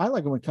I like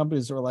it when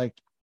companies are like,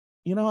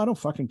 I don't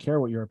fucking care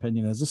what your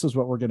opinion is. This is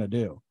what we're going to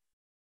do,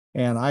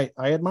 and I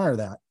admire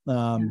that.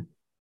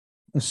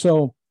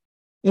 So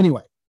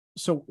anyway.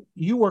 so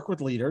you work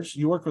with leaders,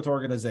 you work with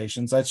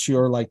organizations. That's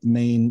your like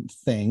main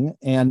thing.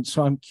 And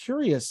so I'm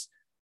curious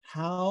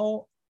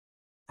how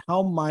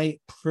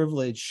might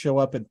privilege show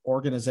up in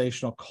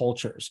organizational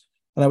cultures?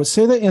 And I would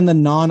say that in the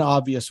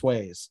non-obvious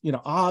ways.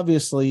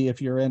 Obviously,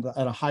 if you're at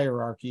a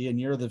hierarchy and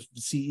you're the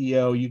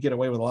CEO, you get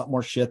away with a lot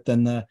more shit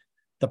than the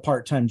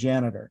part-time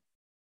janitor.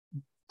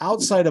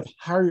 Outside of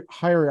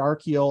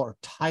hierarchical or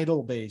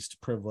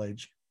title-based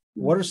privilege,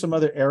 what are some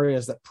other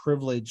areas that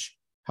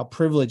how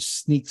privilege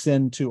sneaks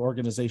into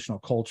organizational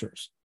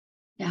cultures?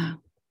 Yeah.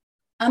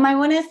 I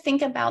want to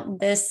think about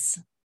this.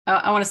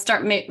 I want to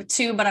start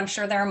two, but I'm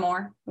sure there are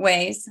more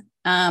ways.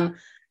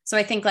 So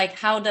I think like,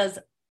 how does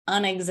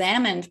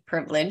unexamined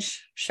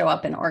privilege show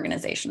up in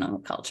organizational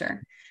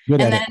culture? Good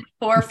and then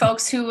for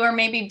folks who are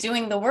maybe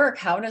doing the work,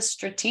 how does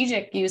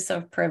strategic use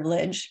of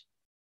privilege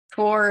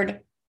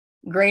toward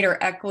greater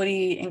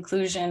equity,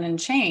 inclusion, and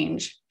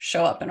change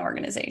show up in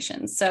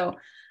organizations? So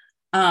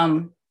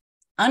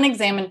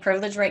unexamined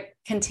privilege, right,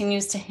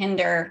 continues to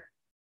hinder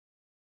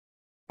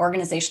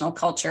organizational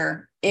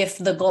culture if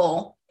the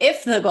goal,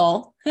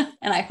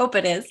 and I hope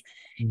it is,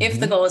 if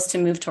the goal is to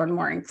move toward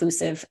more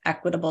inclusive,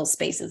 equitable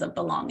spaces of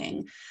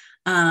belonging.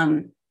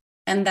 And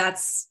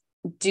that's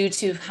due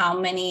to how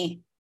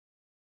many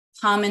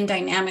common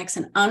dynamics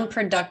and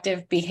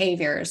unproductive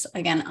behaviors,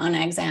 again,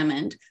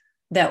 unexamined,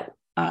 that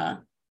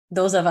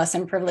those of us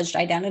in privileged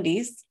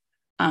identities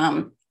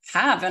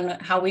have,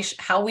 and how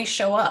we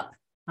show up,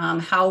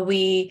 how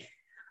we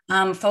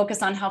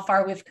focus on how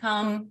far we've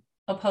come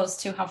opposed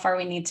to how far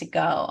we need to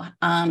go,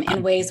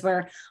 in ways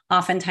where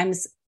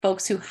oftentimes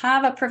folks who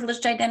have a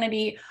privileged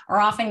identity are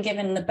often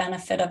given the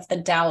benefit of the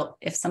doubt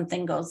if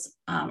something goes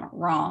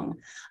wrong.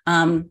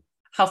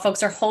 How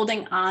folks are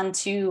holding on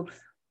to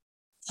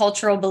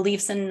cultural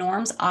beliefs and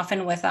norms,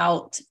 often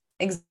without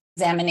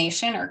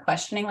examination or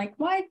questioning, like,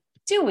 why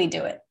do we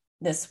do it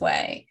this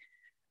way?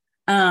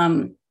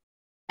 And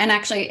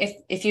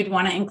actually, if you'd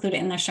want to include it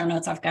in the show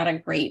notes, I've got a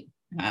great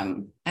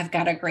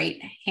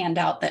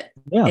handout that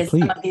is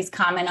please. Some of these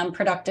common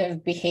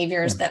unproductive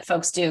behaviors that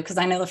folks do. Because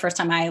I know the first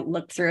time I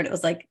looked through it, it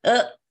was like,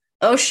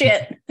 oh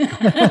shit,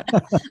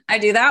 I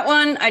do that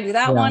one.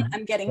 One.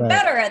 I'm getting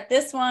better at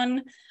this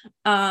one.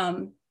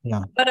 But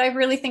I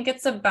really think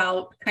it's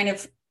about kind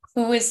of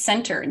who is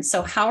centered.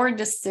 So how are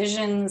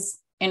decisions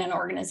in an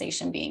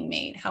organization being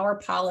made? How are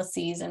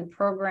policies and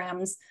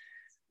programs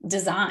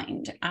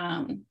designed?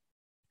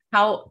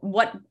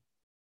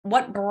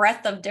 What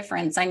breadth of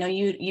difference? I know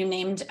you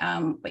named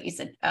what you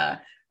said,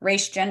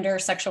 race, gender,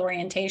 sexual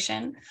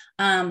orientation.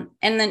 And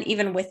then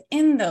even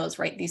within those,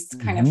 right, these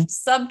kind of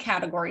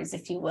subcategories,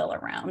 if you will,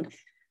 around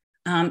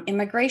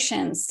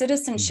immigration,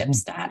 citizenship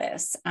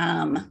status,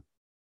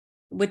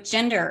 with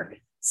gender,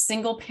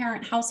 single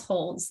parent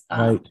households.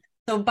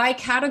 So by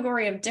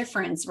category of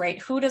difference,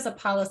 right, who does a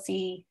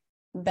policy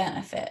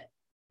benefit?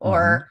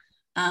 Or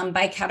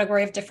by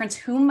category of difference,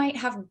 who might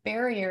have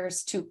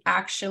barriers to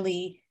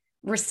actually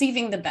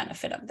receiving the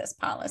benefit of this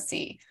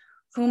policy?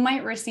 Who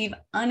might receive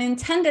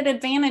unintended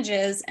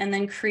advantages and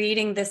then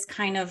creating this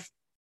kind of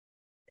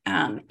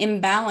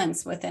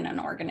imbalance within an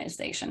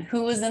organization?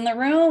 Who was in the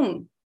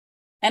room?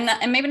 And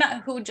maybe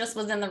not who just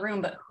was in the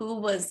room, but who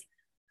was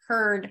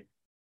heard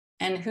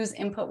and whose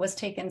input was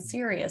taken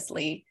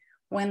seriously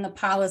when the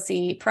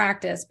policy,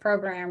 practice,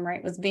 program,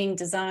 right, was being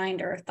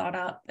designed or thought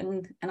up.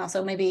 And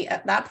also maybe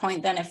at that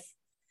point, then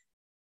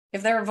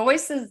if there are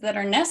voices that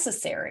are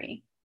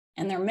necessary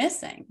and they're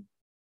missing,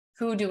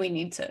 who do we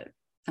need to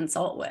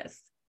consult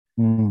with?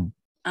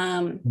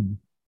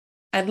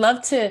 I'd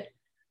love to,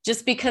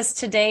 just because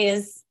today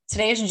is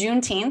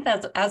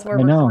Juneteenth, as we're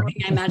recording.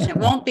 I imagine it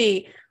won't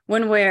be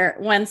when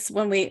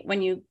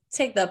you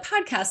take the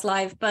podcast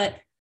live, but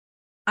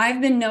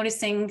I've been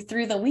noticing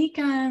through the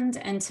weekend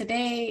and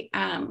today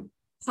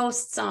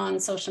posts on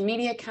social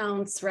media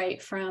accounts,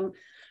 right, from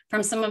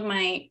some of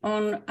my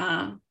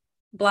own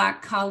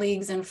Black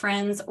colleagues and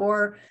friends,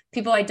 or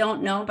people I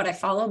don't know but I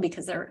follow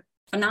because they're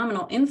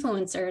phenomenal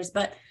influencers,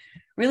 but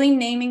really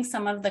naming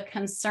some of the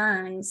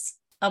concerns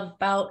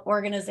about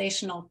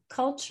organizational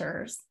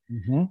cultures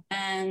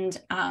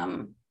and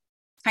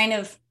kind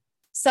of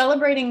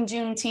celebrating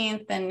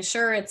Juneteenth. And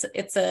sure, it's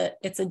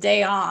a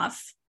day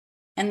off,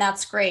 and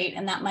that's great,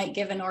 and that might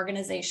give an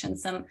organization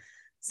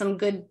some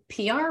good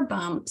PR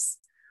bumps.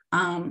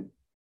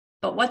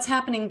 But what's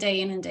happening day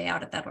in and day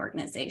out at that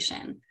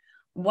organization?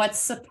 What's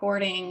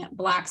supporting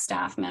Black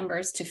staff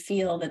members to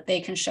feel that they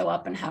can show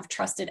up and have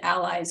trusted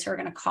allies who are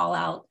going to call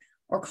out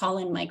or call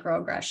in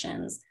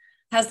microaggressions?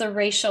 Has the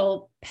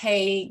racial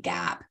pay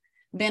gap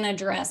been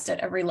addressed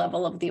at every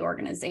level of the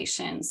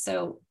organization?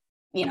 So,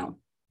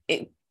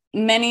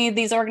 many of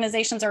these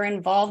organizations are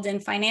involved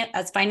in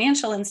as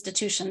financial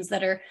institutions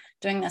that are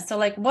doing this. So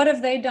like, what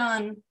have they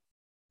done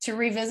to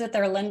revisit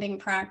their lending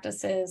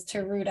practices, to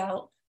root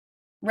out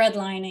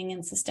redlining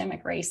and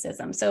systemic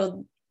racism?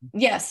 So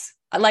yes,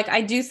 like,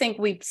 I do think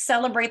we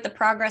celebrate the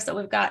progress that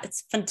we've got.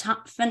 It's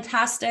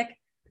fantastic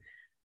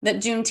that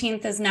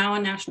Juneteenth is now a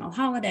national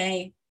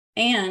holiday,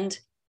 and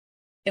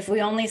if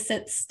we only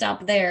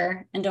stop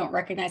there and don't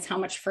recognize how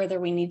much further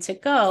we need to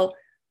go,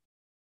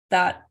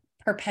 that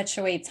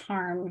perpetuates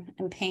harm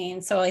and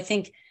pain. So I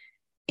think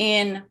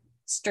in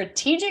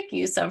strategic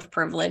use of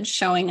privilege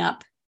showing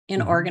up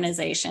in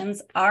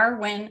organizations are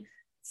when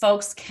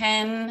folks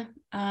can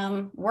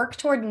work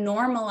toward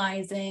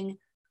normalizing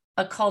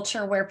a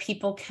culture where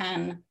people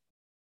can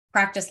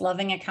practice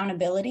loving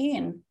accountability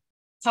and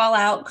call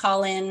out,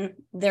 call in.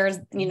 There's,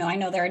 I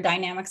know there are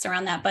dynamics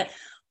around that, but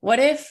what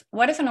if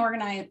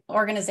an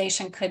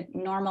organization could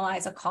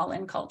normalize a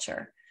call-in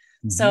culture?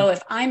 So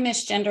if I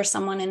misgender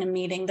someone in a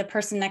meeting, the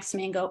person next to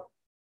me and go,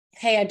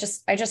 hey, I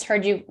just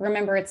heard you,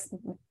 remember it's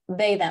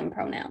they, them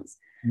pronouns.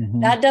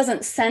 That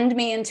doesn't send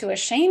me into a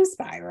shame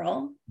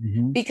spiral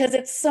because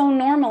it's so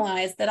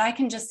normalized that I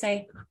can just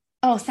say,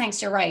 oh,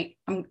 thanks, you're right.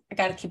 I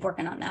got to keep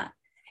working on that.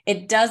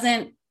 It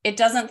doesn't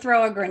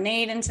throw a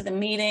grenade into the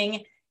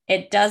meeting.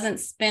 It doesn't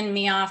spin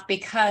me off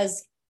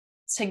because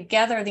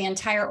together the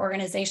entire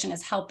organization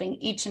is helping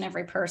each and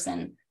every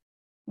person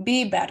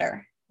be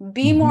better,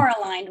 be more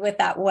aligned with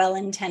that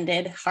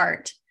well-intended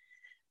heart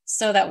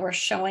so that we're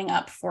showing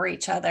up for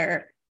each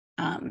other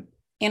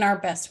in our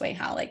best way,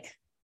 Halleck.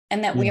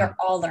 And that we are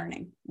all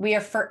learning. We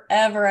are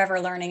forever, ever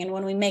learning. And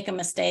when we make a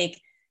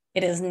mistake,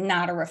 it is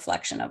not a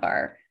reflection of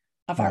our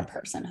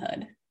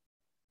personhood.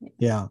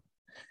 Yeah.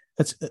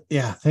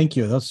 Thank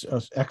you.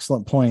 Those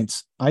excellent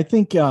points. I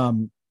think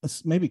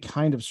it's maybe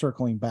kind of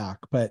circling back,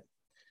 but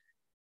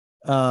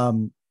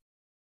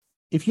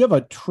if you have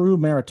a true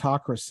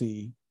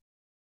meritocracy,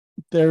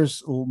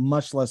 there's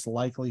much less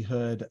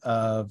likelihood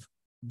of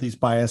these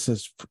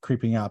biases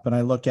creeping up. And I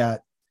look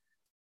at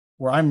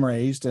where I'm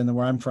raised and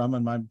where I'm from,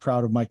 and I'm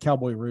proud of my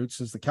cowboy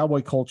roots, is the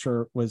cowboy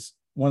culture was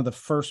one of the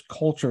first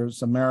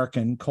cultures,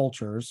 American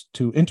cultures,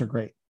 to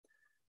integrate.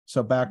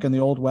 So back in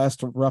the Old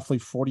West, roughly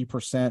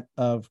 40%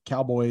 of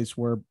cowboys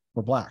were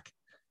Black.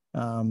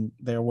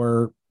 There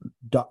were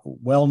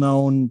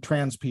well-known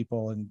trans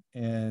people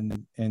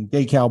and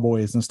gay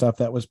cowboys and stuff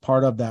that was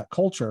part of that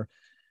culture.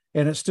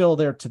 And it's still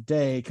there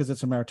today because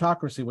it's a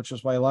meritocracy, which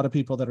is why a lot of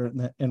people that are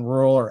in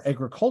rural or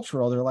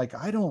agricultural, they're like,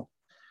 I don't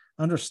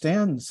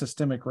understand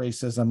systemic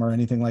racism or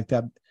anything like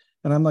that.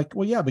 And I'm like,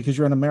 well, yeah, because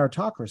you're in a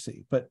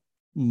meritocracy, but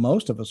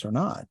most of us are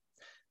not.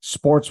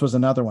 Sports was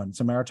another one. It's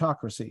a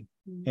meritocracy.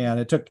 And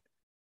it took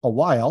a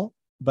while,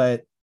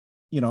 but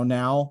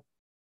now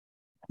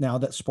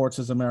that sports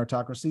is a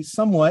meritocracy,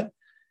 somewhat,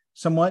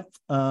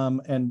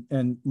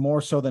 and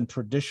more so than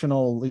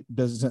traditional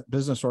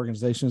business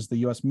organizations, the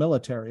U.S.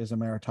 military is a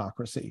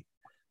meritocracy.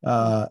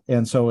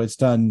 And so it's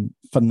done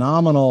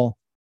phenomenal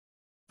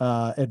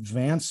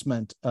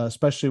advancement,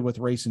 especially with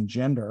race and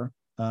gender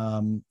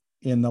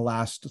in the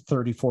last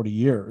 30, 40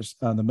 years.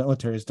 The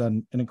military has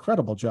done an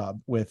incredible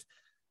job with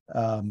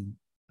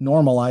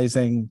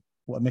normalizing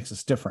what makes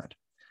us different.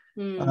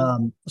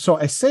 So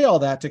I say all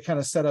that to kind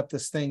of set up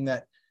this thing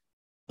that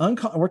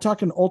we're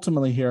talking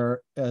ultimately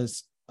here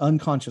as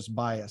unconscious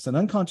bias, and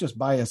unconscious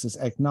bias is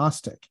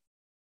agnostic.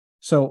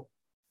 So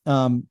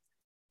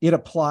it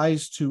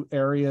applies to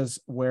areas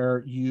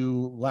where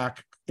you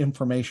lack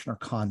information or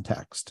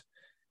context.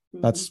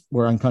 That's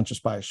where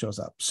unconscious bias shows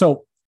up.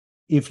 So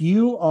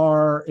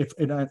so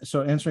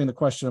answering the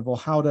question of, well,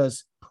 how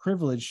does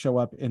privilege show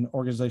up in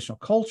organizational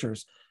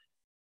cultures?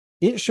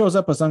 It shows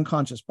up as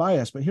unconscious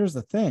bias, but here's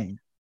the thing.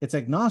 It's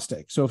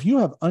agnostic. So if you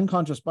have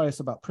unconscious bias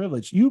about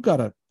privilege, you've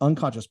got an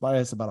unconscious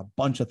bias about a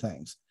bunch of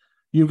things.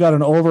 You've got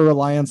an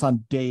over-reliance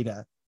on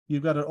data.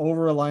 You've got an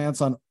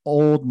over-reliance on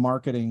old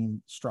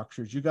marketing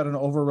structures. You've got an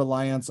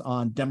over-reliance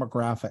on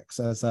demographics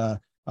as a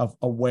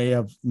way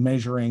of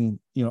measuring,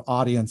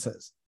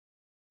 audiences.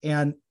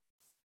 And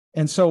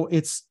so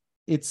it's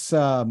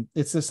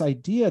this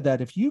idea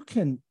that if you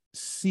can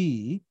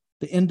see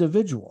the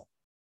individual,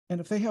 and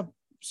if they have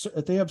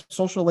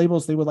social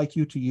labels they would like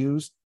you to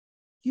use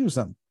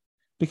them,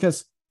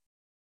 because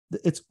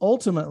it's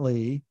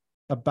ultimately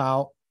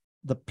about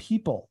the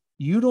people.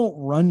 You don't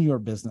run your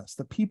business.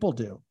 The people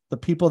do. The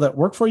people that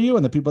work for you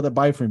and the people that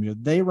buy from you,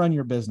 they run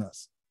your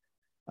business.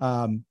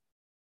 And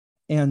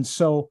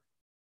also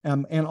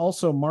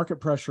market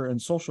pressure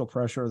and social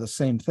pressure are the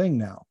same thing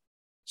now.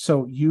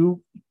 So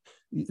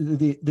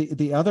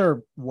the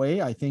other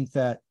way I think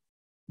that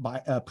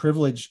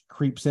privilege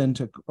creeps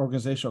into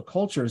organizational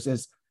cultures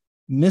is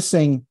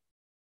missing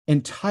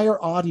entire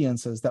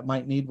audiences that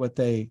might need what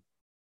they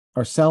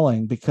are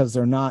selling because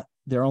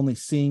they're only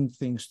seeing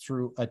things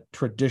through a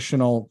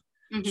traditional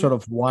sort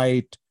of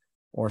white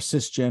or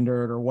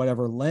cisgendered or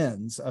whatever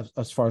lens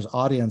as far as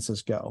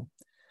audiences go.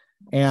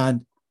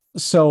 And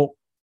so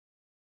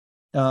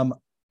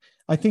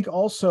I think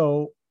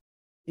also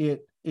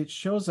it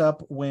shows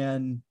up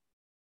when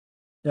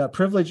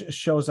privilege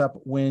shows up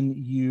when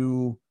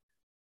you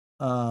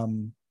I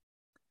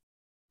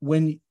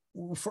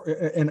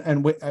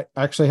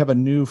actually have a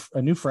new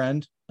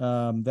friend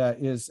that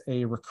is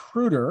a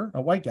recruiter,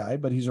 a white guy,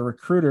 but he's a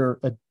recruiter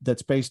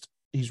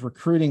he's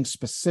recruiting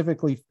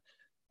specifically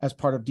as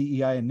part of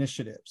DEI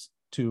initiatives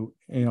to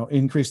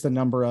increase the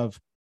number of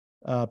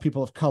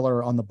people of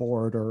color on the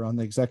board or on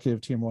the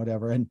executive team or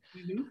whatever. And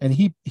Mm-hmm.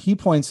 and he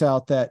points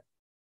out that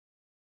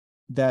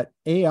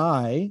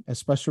AI,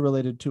 especially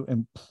related to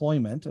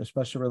employment,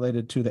 especially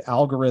related to the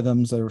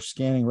algorithms that are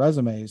scanning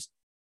resumes,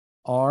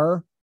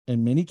 are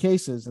in many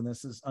cases, and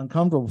this is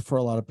uncomfortable for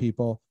a lot of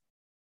people,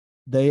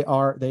 they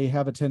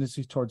have a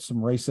tendency towards some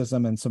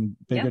racism and some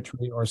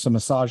bigotry or some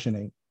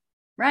misogyny.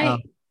 Right.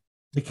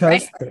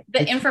 Because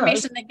the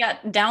information that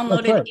got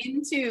downloaded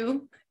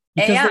into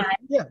AI.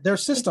 They're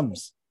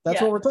systems.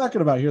 That's what we're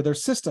talking about here. They're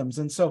systems.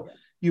 And so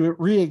you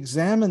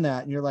re-examine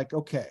that and you're like,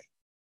 okay,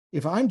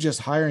 if I'm just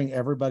hiring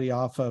everybody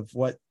off of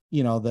what,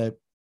 the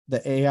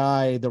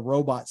AI, the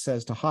robot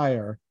says to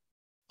hire,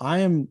 I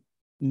am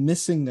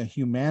missing the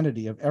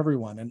humanity of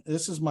everyone. And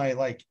this is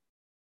my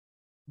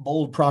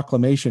bold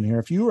proclamation here.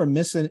 If you are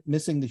missing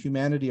the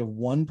humanity of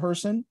one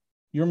person,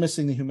 you're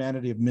missing the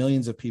humanity of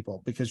millions of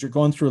people, because you're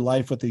going through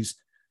life with this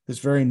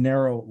very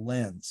narrow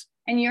lens.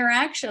 And you're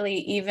actually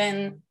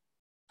even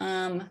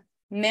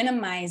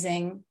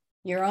minimizing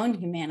your own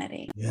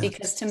humanity,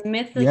 because to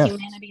miss the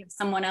humanity of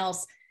someone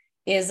else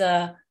is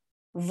a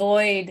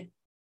void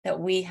that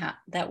we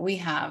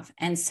have.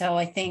 And so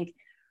I think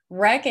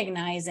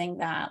recognizing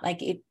that,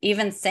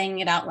 even saying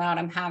it out loud,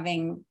 I'm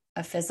having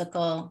a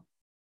physical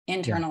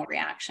internal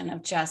reaction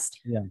of just,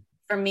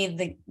 for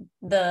me,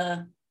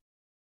 the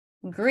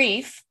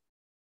grief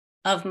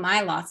of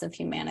my loss of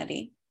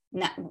humanity,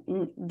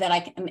 that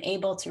I am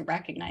able to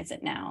recognize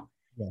it now,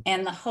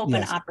 and the hope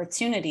and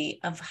opportunity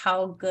of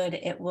how good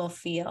it will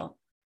feel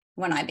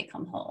when I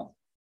become whole.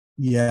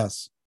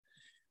 Yes,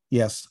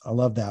 I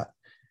love that.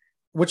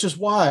 Which is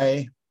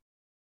why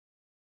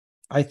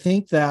I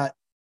think that,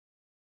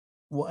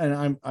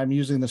 and I'm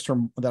using this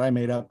term that I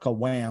made up called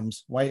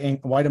WAMs,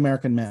 white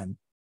American men.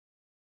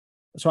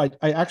 So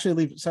I actually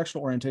leave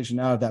sexual orientation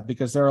out of that,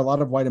 because there are a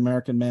lot of white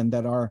American men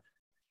that are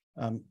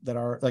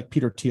like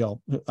Peter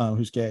Thiel,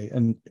 who's gay,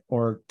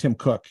 or Tim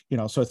Cook,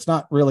 so it's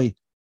not really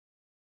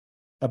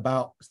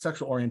about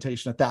sexual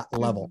orientation at that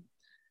level.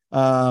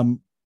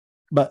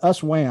 But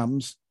us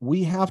WAMs,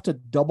 we have to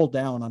double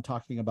down on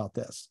talking about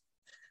this.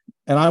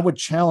 And I would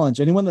challenge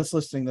anyone that's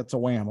listening that's a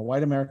WAM, a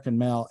white American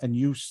male, and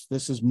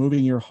this is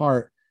moving your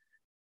heart,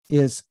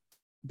 is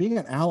being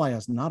an ally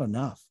is not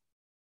enough.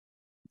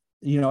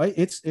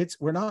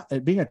 We're not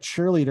being a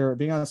cheerleader,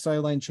 being on the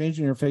sideline,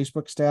 changing your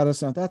Facebook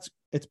status. And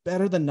it's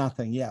better than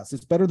nothing. Yes.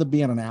 It's better than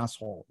being an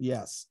asshole.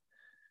 Yes.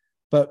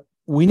 But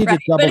we need to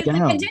double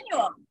down. It's a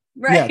continuum,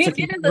 right? Yeah, it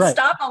is a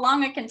stop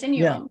along a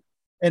continuum.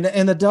 Yeah.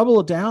 And the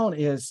double down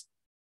is,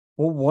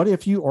 well, what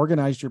if you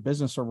organized your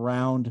business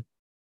around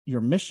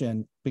your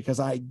mission? Because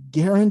I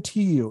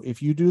guarantee you,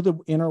 if you do the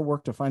inner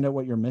work to find out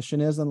what your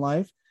mission is in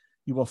life,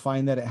 you will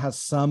find that it has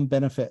some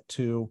benefit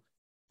to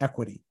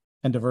equity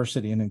and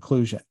diversity and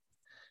inclusion.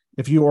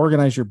 If you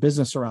organize your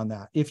business around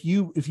that, if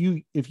you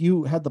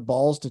had the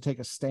balls to take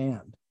a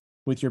stand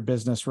with your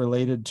business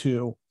related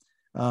to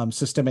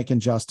systemic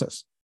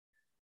injustice,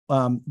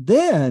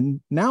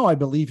 then now I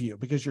believe you,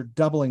 because you're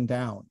doubling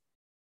down.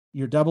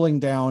 You're doubling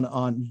down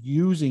on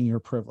using your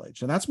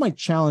privilege. And that's my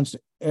challenge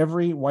to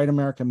every white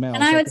American male.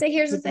 And I would say,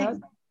 here's the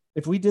thing.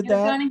 If we did you're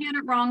that, you're going to get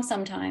it wrong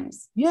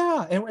sometimes.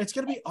 Yeah. And it's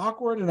going to be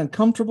awkward and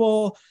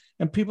uncomfortable.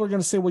 And people are going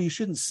to say, well, you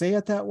shouldn't say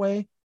it that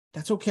way.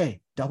 That's okay.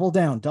 Double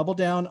down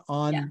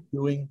on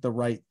doing the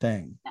right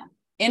thing. Yeah.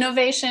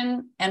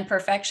 Innovation and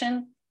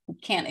perfection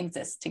can't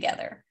exist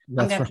together.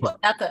 I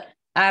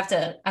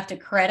have to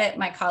credit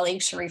my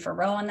colleague Sharifa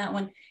Rowe on that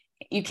one.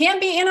 You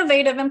can't be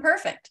innovative and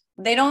perfect.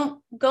 They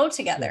don't go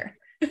together.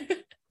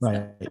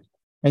 Right.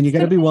 And you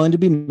got to be willing to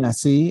be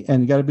messy,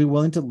 and you got to be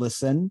willing to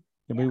listen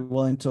and be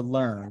willing to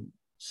learn.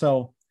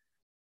 So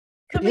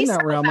could in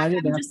that realm, I'm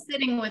just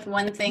sitting with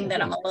one thing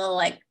that I'm a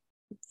little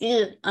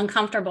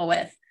uncomfortable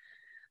with.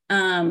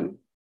 And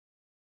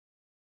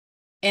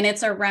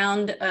it's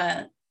around,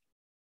 and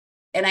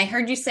I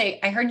heard you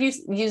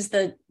use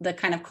the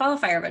kind of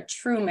qualifier of a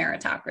true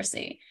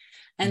meritocracy.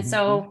 And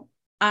so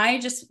I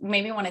just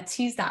maybe want to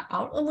tease that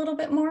out a little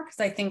bit more, because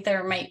I think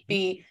there might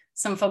be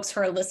some folks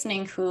who are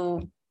listening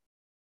who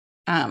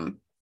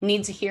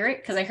need to hear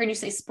it, because I heard you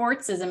say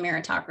sports is a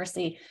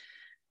meritocracy.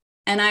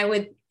 And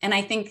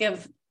I think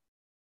of,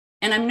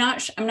 and I'm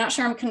not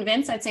sure I'm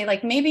convinced. I'd say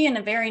maybe in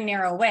a very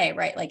narrow way,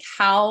 right? Like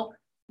how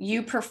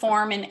you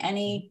perform in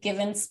any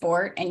given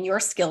sport and your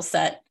skill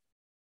set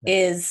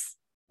is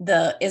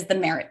the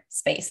merit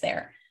space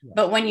there. Yeah.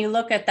 But when you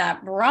look at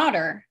that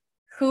broader,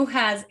 who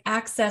has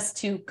access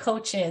to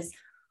coaches,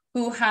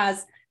 who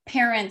has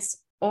parents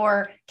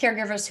or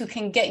caregivers who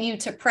can get you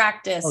to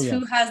practice,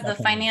 who has the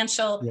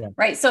financial,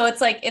 right? So it's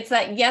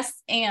that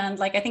yes.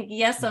 And I think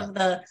yes of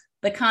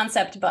the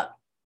concept, but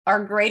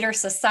our greater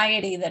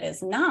society that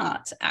is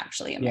not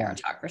actually a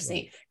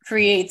meritocracy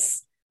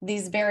creates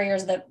these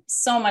barriers that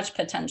so much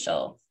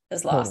potential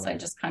is lost. Totally. I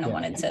just kind of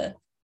wanted to.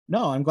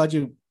 No, I'm glad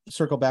you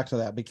circle back to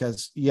that,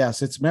 because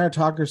yes, it's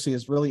meritocracy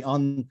is really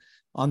on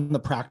the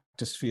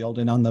practice field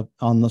and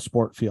on the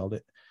sport field.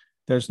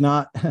 There's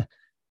not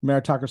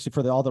meritocracy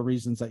for all the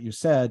reasons that you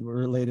said were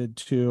related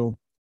to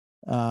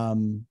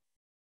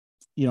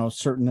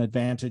certain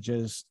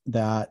advantages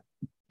that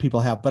people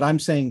have. But I'm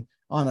saying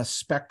on a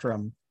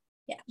spectrum,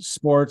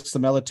 sports, the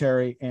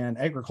military, and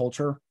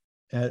agriculture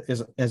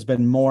has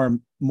been more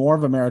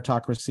of a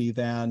meritocracy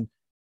than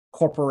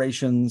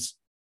corporations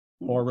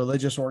or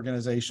religious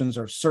organizations,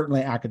 or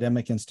certainly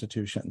academic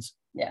institutions,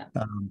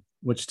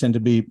 which tend to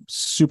be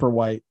super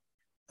white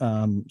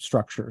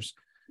structures.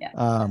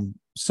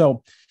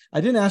 So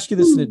I didn't ask you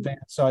this in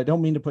advance, so I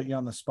don't mean to put you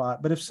on the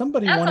spot, but if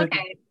somebody wanted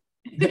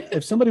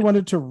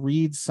to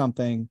read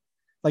something,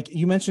 like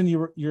you mentioned,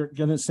 you're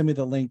going to send me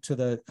the link to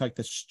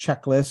this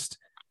checklist.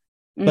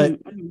 But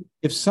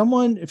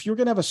if you're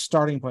going to have a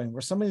starting point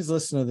where somebody's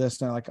listening to this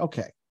and they're like,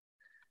 okay,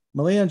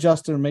 Melia and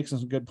Justin are making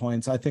some good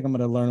points, I think I'm going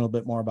to learn a little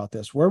bit more about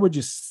this, where would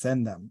you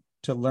send them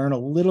to learn a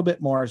little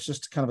bit more? It's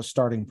just kind of a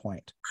starting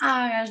point.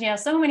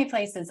 So many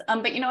places.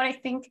 But you know what, I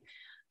think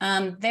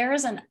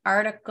there's an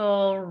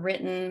article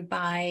written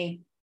by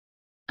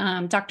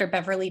Dr.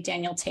 Beverly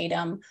Daniel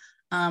Tatum,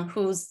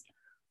 who's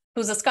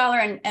a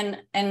scholar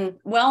and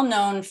well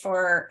known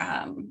for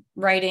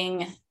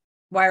writing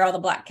Why Are All the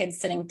Black Kids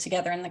Sitting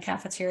Together in the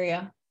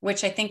Cafeteria,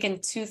 which I think in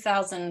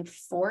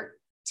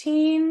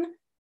 2014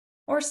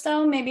 or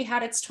so maybe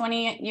had its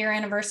 20-year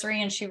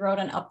anniversary, and she wrote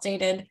an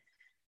updated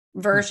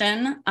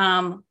version.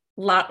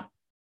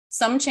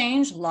 Some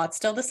change, lots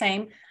still the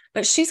same,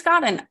 but she's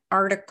got an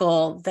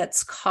article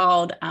that's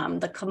called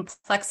The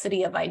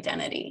Complexity of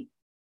Identity.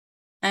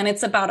 And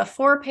it's about a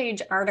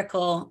 4-page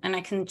article, and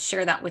I can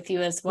share that with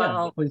you as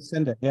well. Yeah, please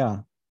send it.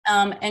 Yeah.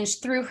 And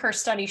through her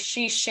study,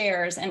 she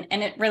shares, and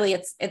it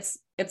really, it's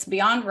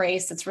beyond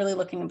race. It's really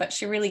looking, but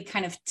she really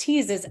kind of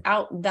teases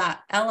out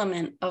that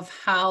element of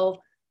how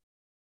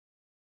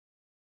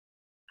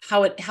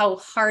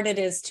hard it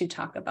is to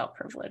talk about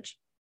privilege.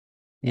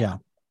 Yeah.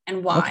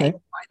 And why that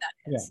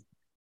is. Yeah.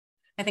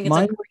 I think it's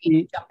a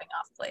great jumping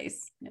off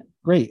place. Yeah.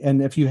 Great.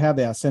 And if you have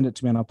that, send it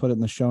to me and I'll put it in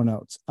the show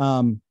notes.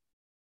 I'll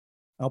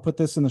put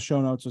this in the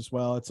show notes as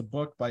well. It's a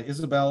book by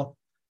Isabel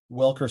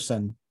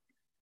Wilkerson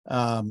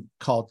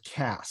called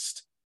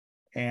Caste.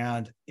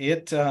 And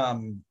it's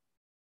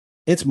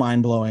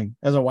mind-blowing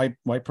as a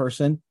white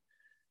person.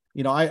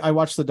 I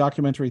watched the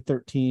documentary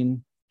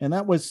 13, and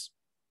it was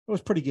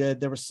pretty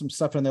good. There was some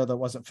stuff in there that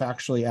wasn't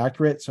factually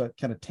accurate, so it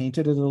kind of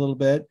tainted it a little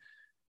bit.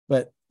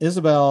 But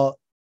Isabel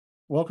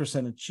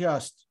Wilkerson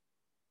just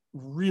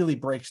really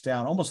breaks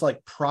down, almost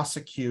like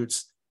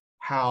prosecutes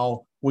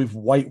how we've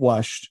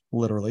whitewashed,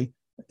 literally,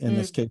 in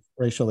this case,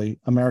 racially,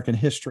 American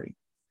history.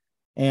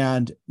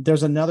 And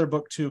there's another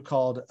book too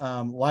called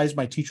Lies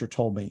My Teacher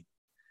Told Me.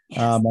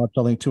 I'll have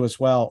to link to as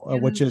well,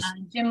 which is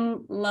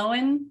Jim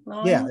Lowen.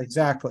 Yeah,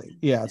 exactly.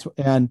 Yeah.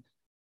 And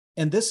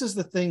this is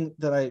the thing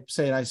that I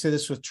say, and I say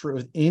this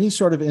with any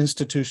sort of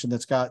institution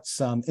that's got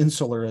some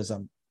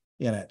insularism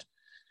in it,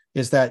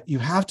 is that you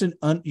have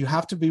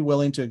to be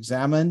willing to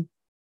examine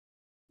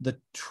the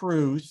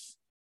truth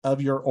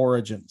of your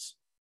origins.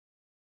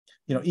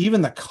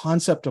 Even the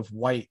concept of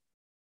whiteness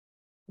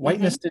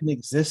didn't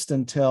exist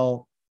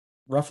until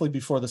roughly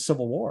before the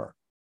Civil War.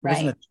 It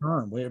wasn't a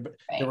term. They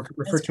were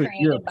referred to as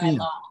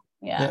European.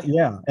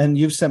 Yeah. And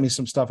you've sent me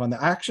some stuff on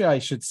that. Actually, I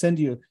should send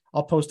you,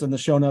 I'll post in the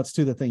show notes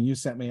too, the thing you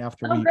sent me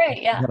after we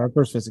had our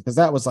first visit, because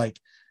that was like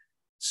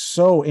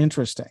so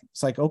interesting.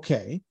 It's like,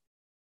 okay,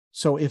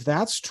 so if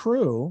that's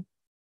true,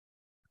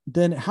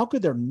 then how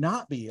could there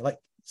not be like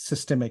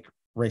systemic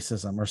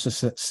racism or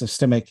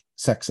systemic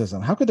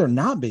sexism? How could there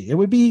not be? It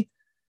would be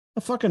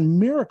a fucking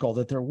miracle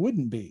that there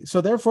wouldn't be.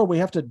 So therefore, we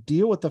have to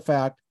deal with the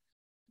fact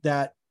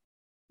that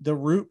the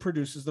root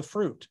produces the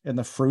fruit, and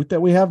the fruit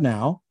that we have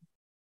now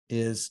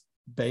is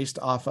based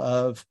off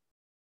of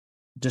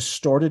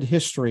distorted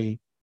history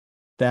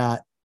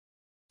that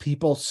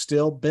people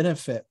still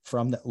benefit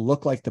from, that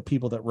look like the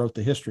people that wrote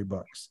the history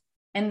books.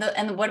 And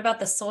what about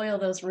the soil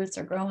those roots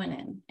are growing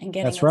in and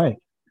getting That's right.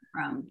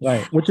 from?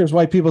 Right. Which is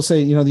why people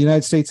say, the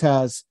United States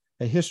has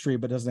a history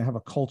but doesn't have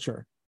a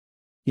culture.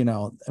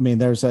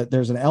 There's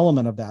an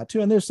element of that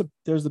too. And there's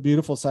the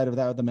beautiful side of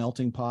that with the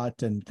melting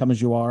pot and come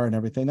as you are and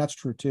everything. That's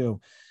true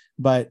too.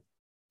 But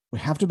we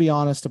have to be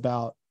honest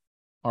about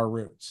our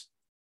roots.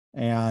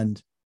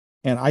 And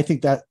I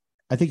think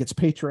it's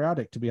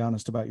patriotic to be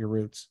honest about your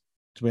roots,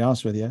 to be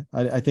honest with you.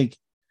 I think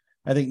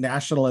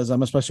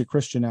nationalism, especially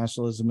Christian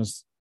nationalism,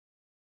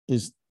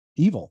 is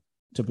evil,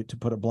 to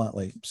put it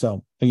bluntly.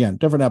 So again,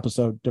 different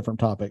episode, different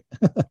topic.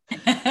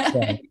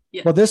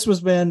 Well, this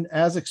has been,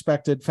 as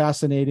expected,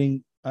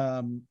 fascinating.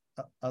 I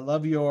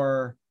love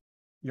your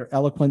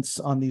eloquence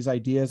on these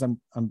ideas.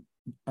 I'm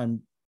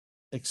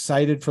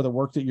excited for the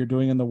work that you're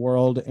doing in the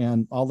world,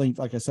 and I'll link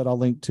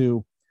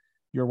to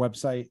your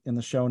website in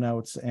the show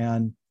notes.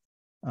 And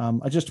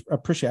I just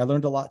appreciate it. I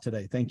learned a lot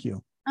today. Thank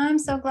you. I'm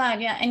so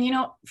glad. Yeah. And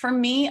for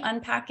me,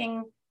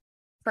 unpacking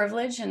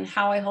privilege and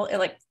how I hold it,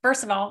 like,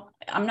 first of all,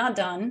 I'm not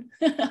done.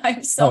 I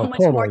have so much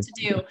more to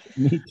do.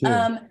 Me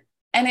too.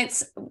 And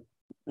it's,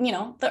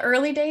 the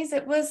early days,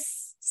 it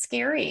was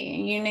scary.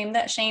 You name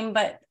that, shame,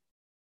 but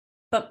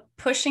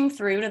pushing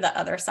through to the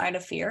other side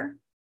of fear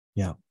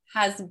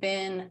has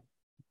been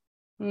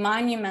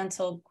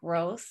monumental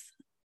growth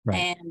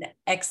Right. and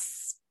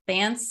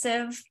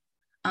expansive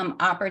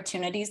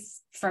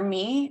opportunities for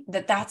me,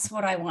 that's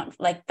what I want.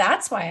 Like,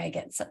 that's why I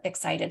get so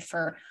excited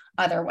for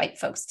other white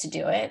folks to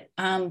do it.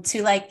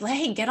 To like,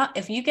 hey, get on,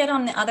 if you get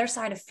on the other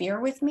side of fear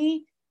with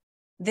me,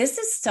 this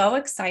is so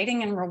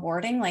exciting and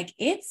rewarding. Like,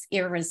 it's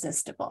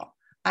irresistible.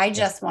 I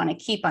just want to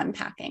keep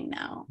unpacking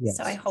now. Yes.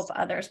 So I hope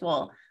others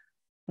will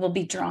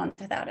be drawn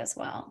to that as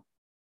well.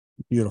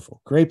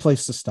 Beautiful. Great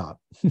place to stop.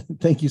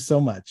 Thank you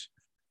so much.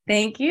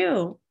 Thank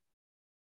you.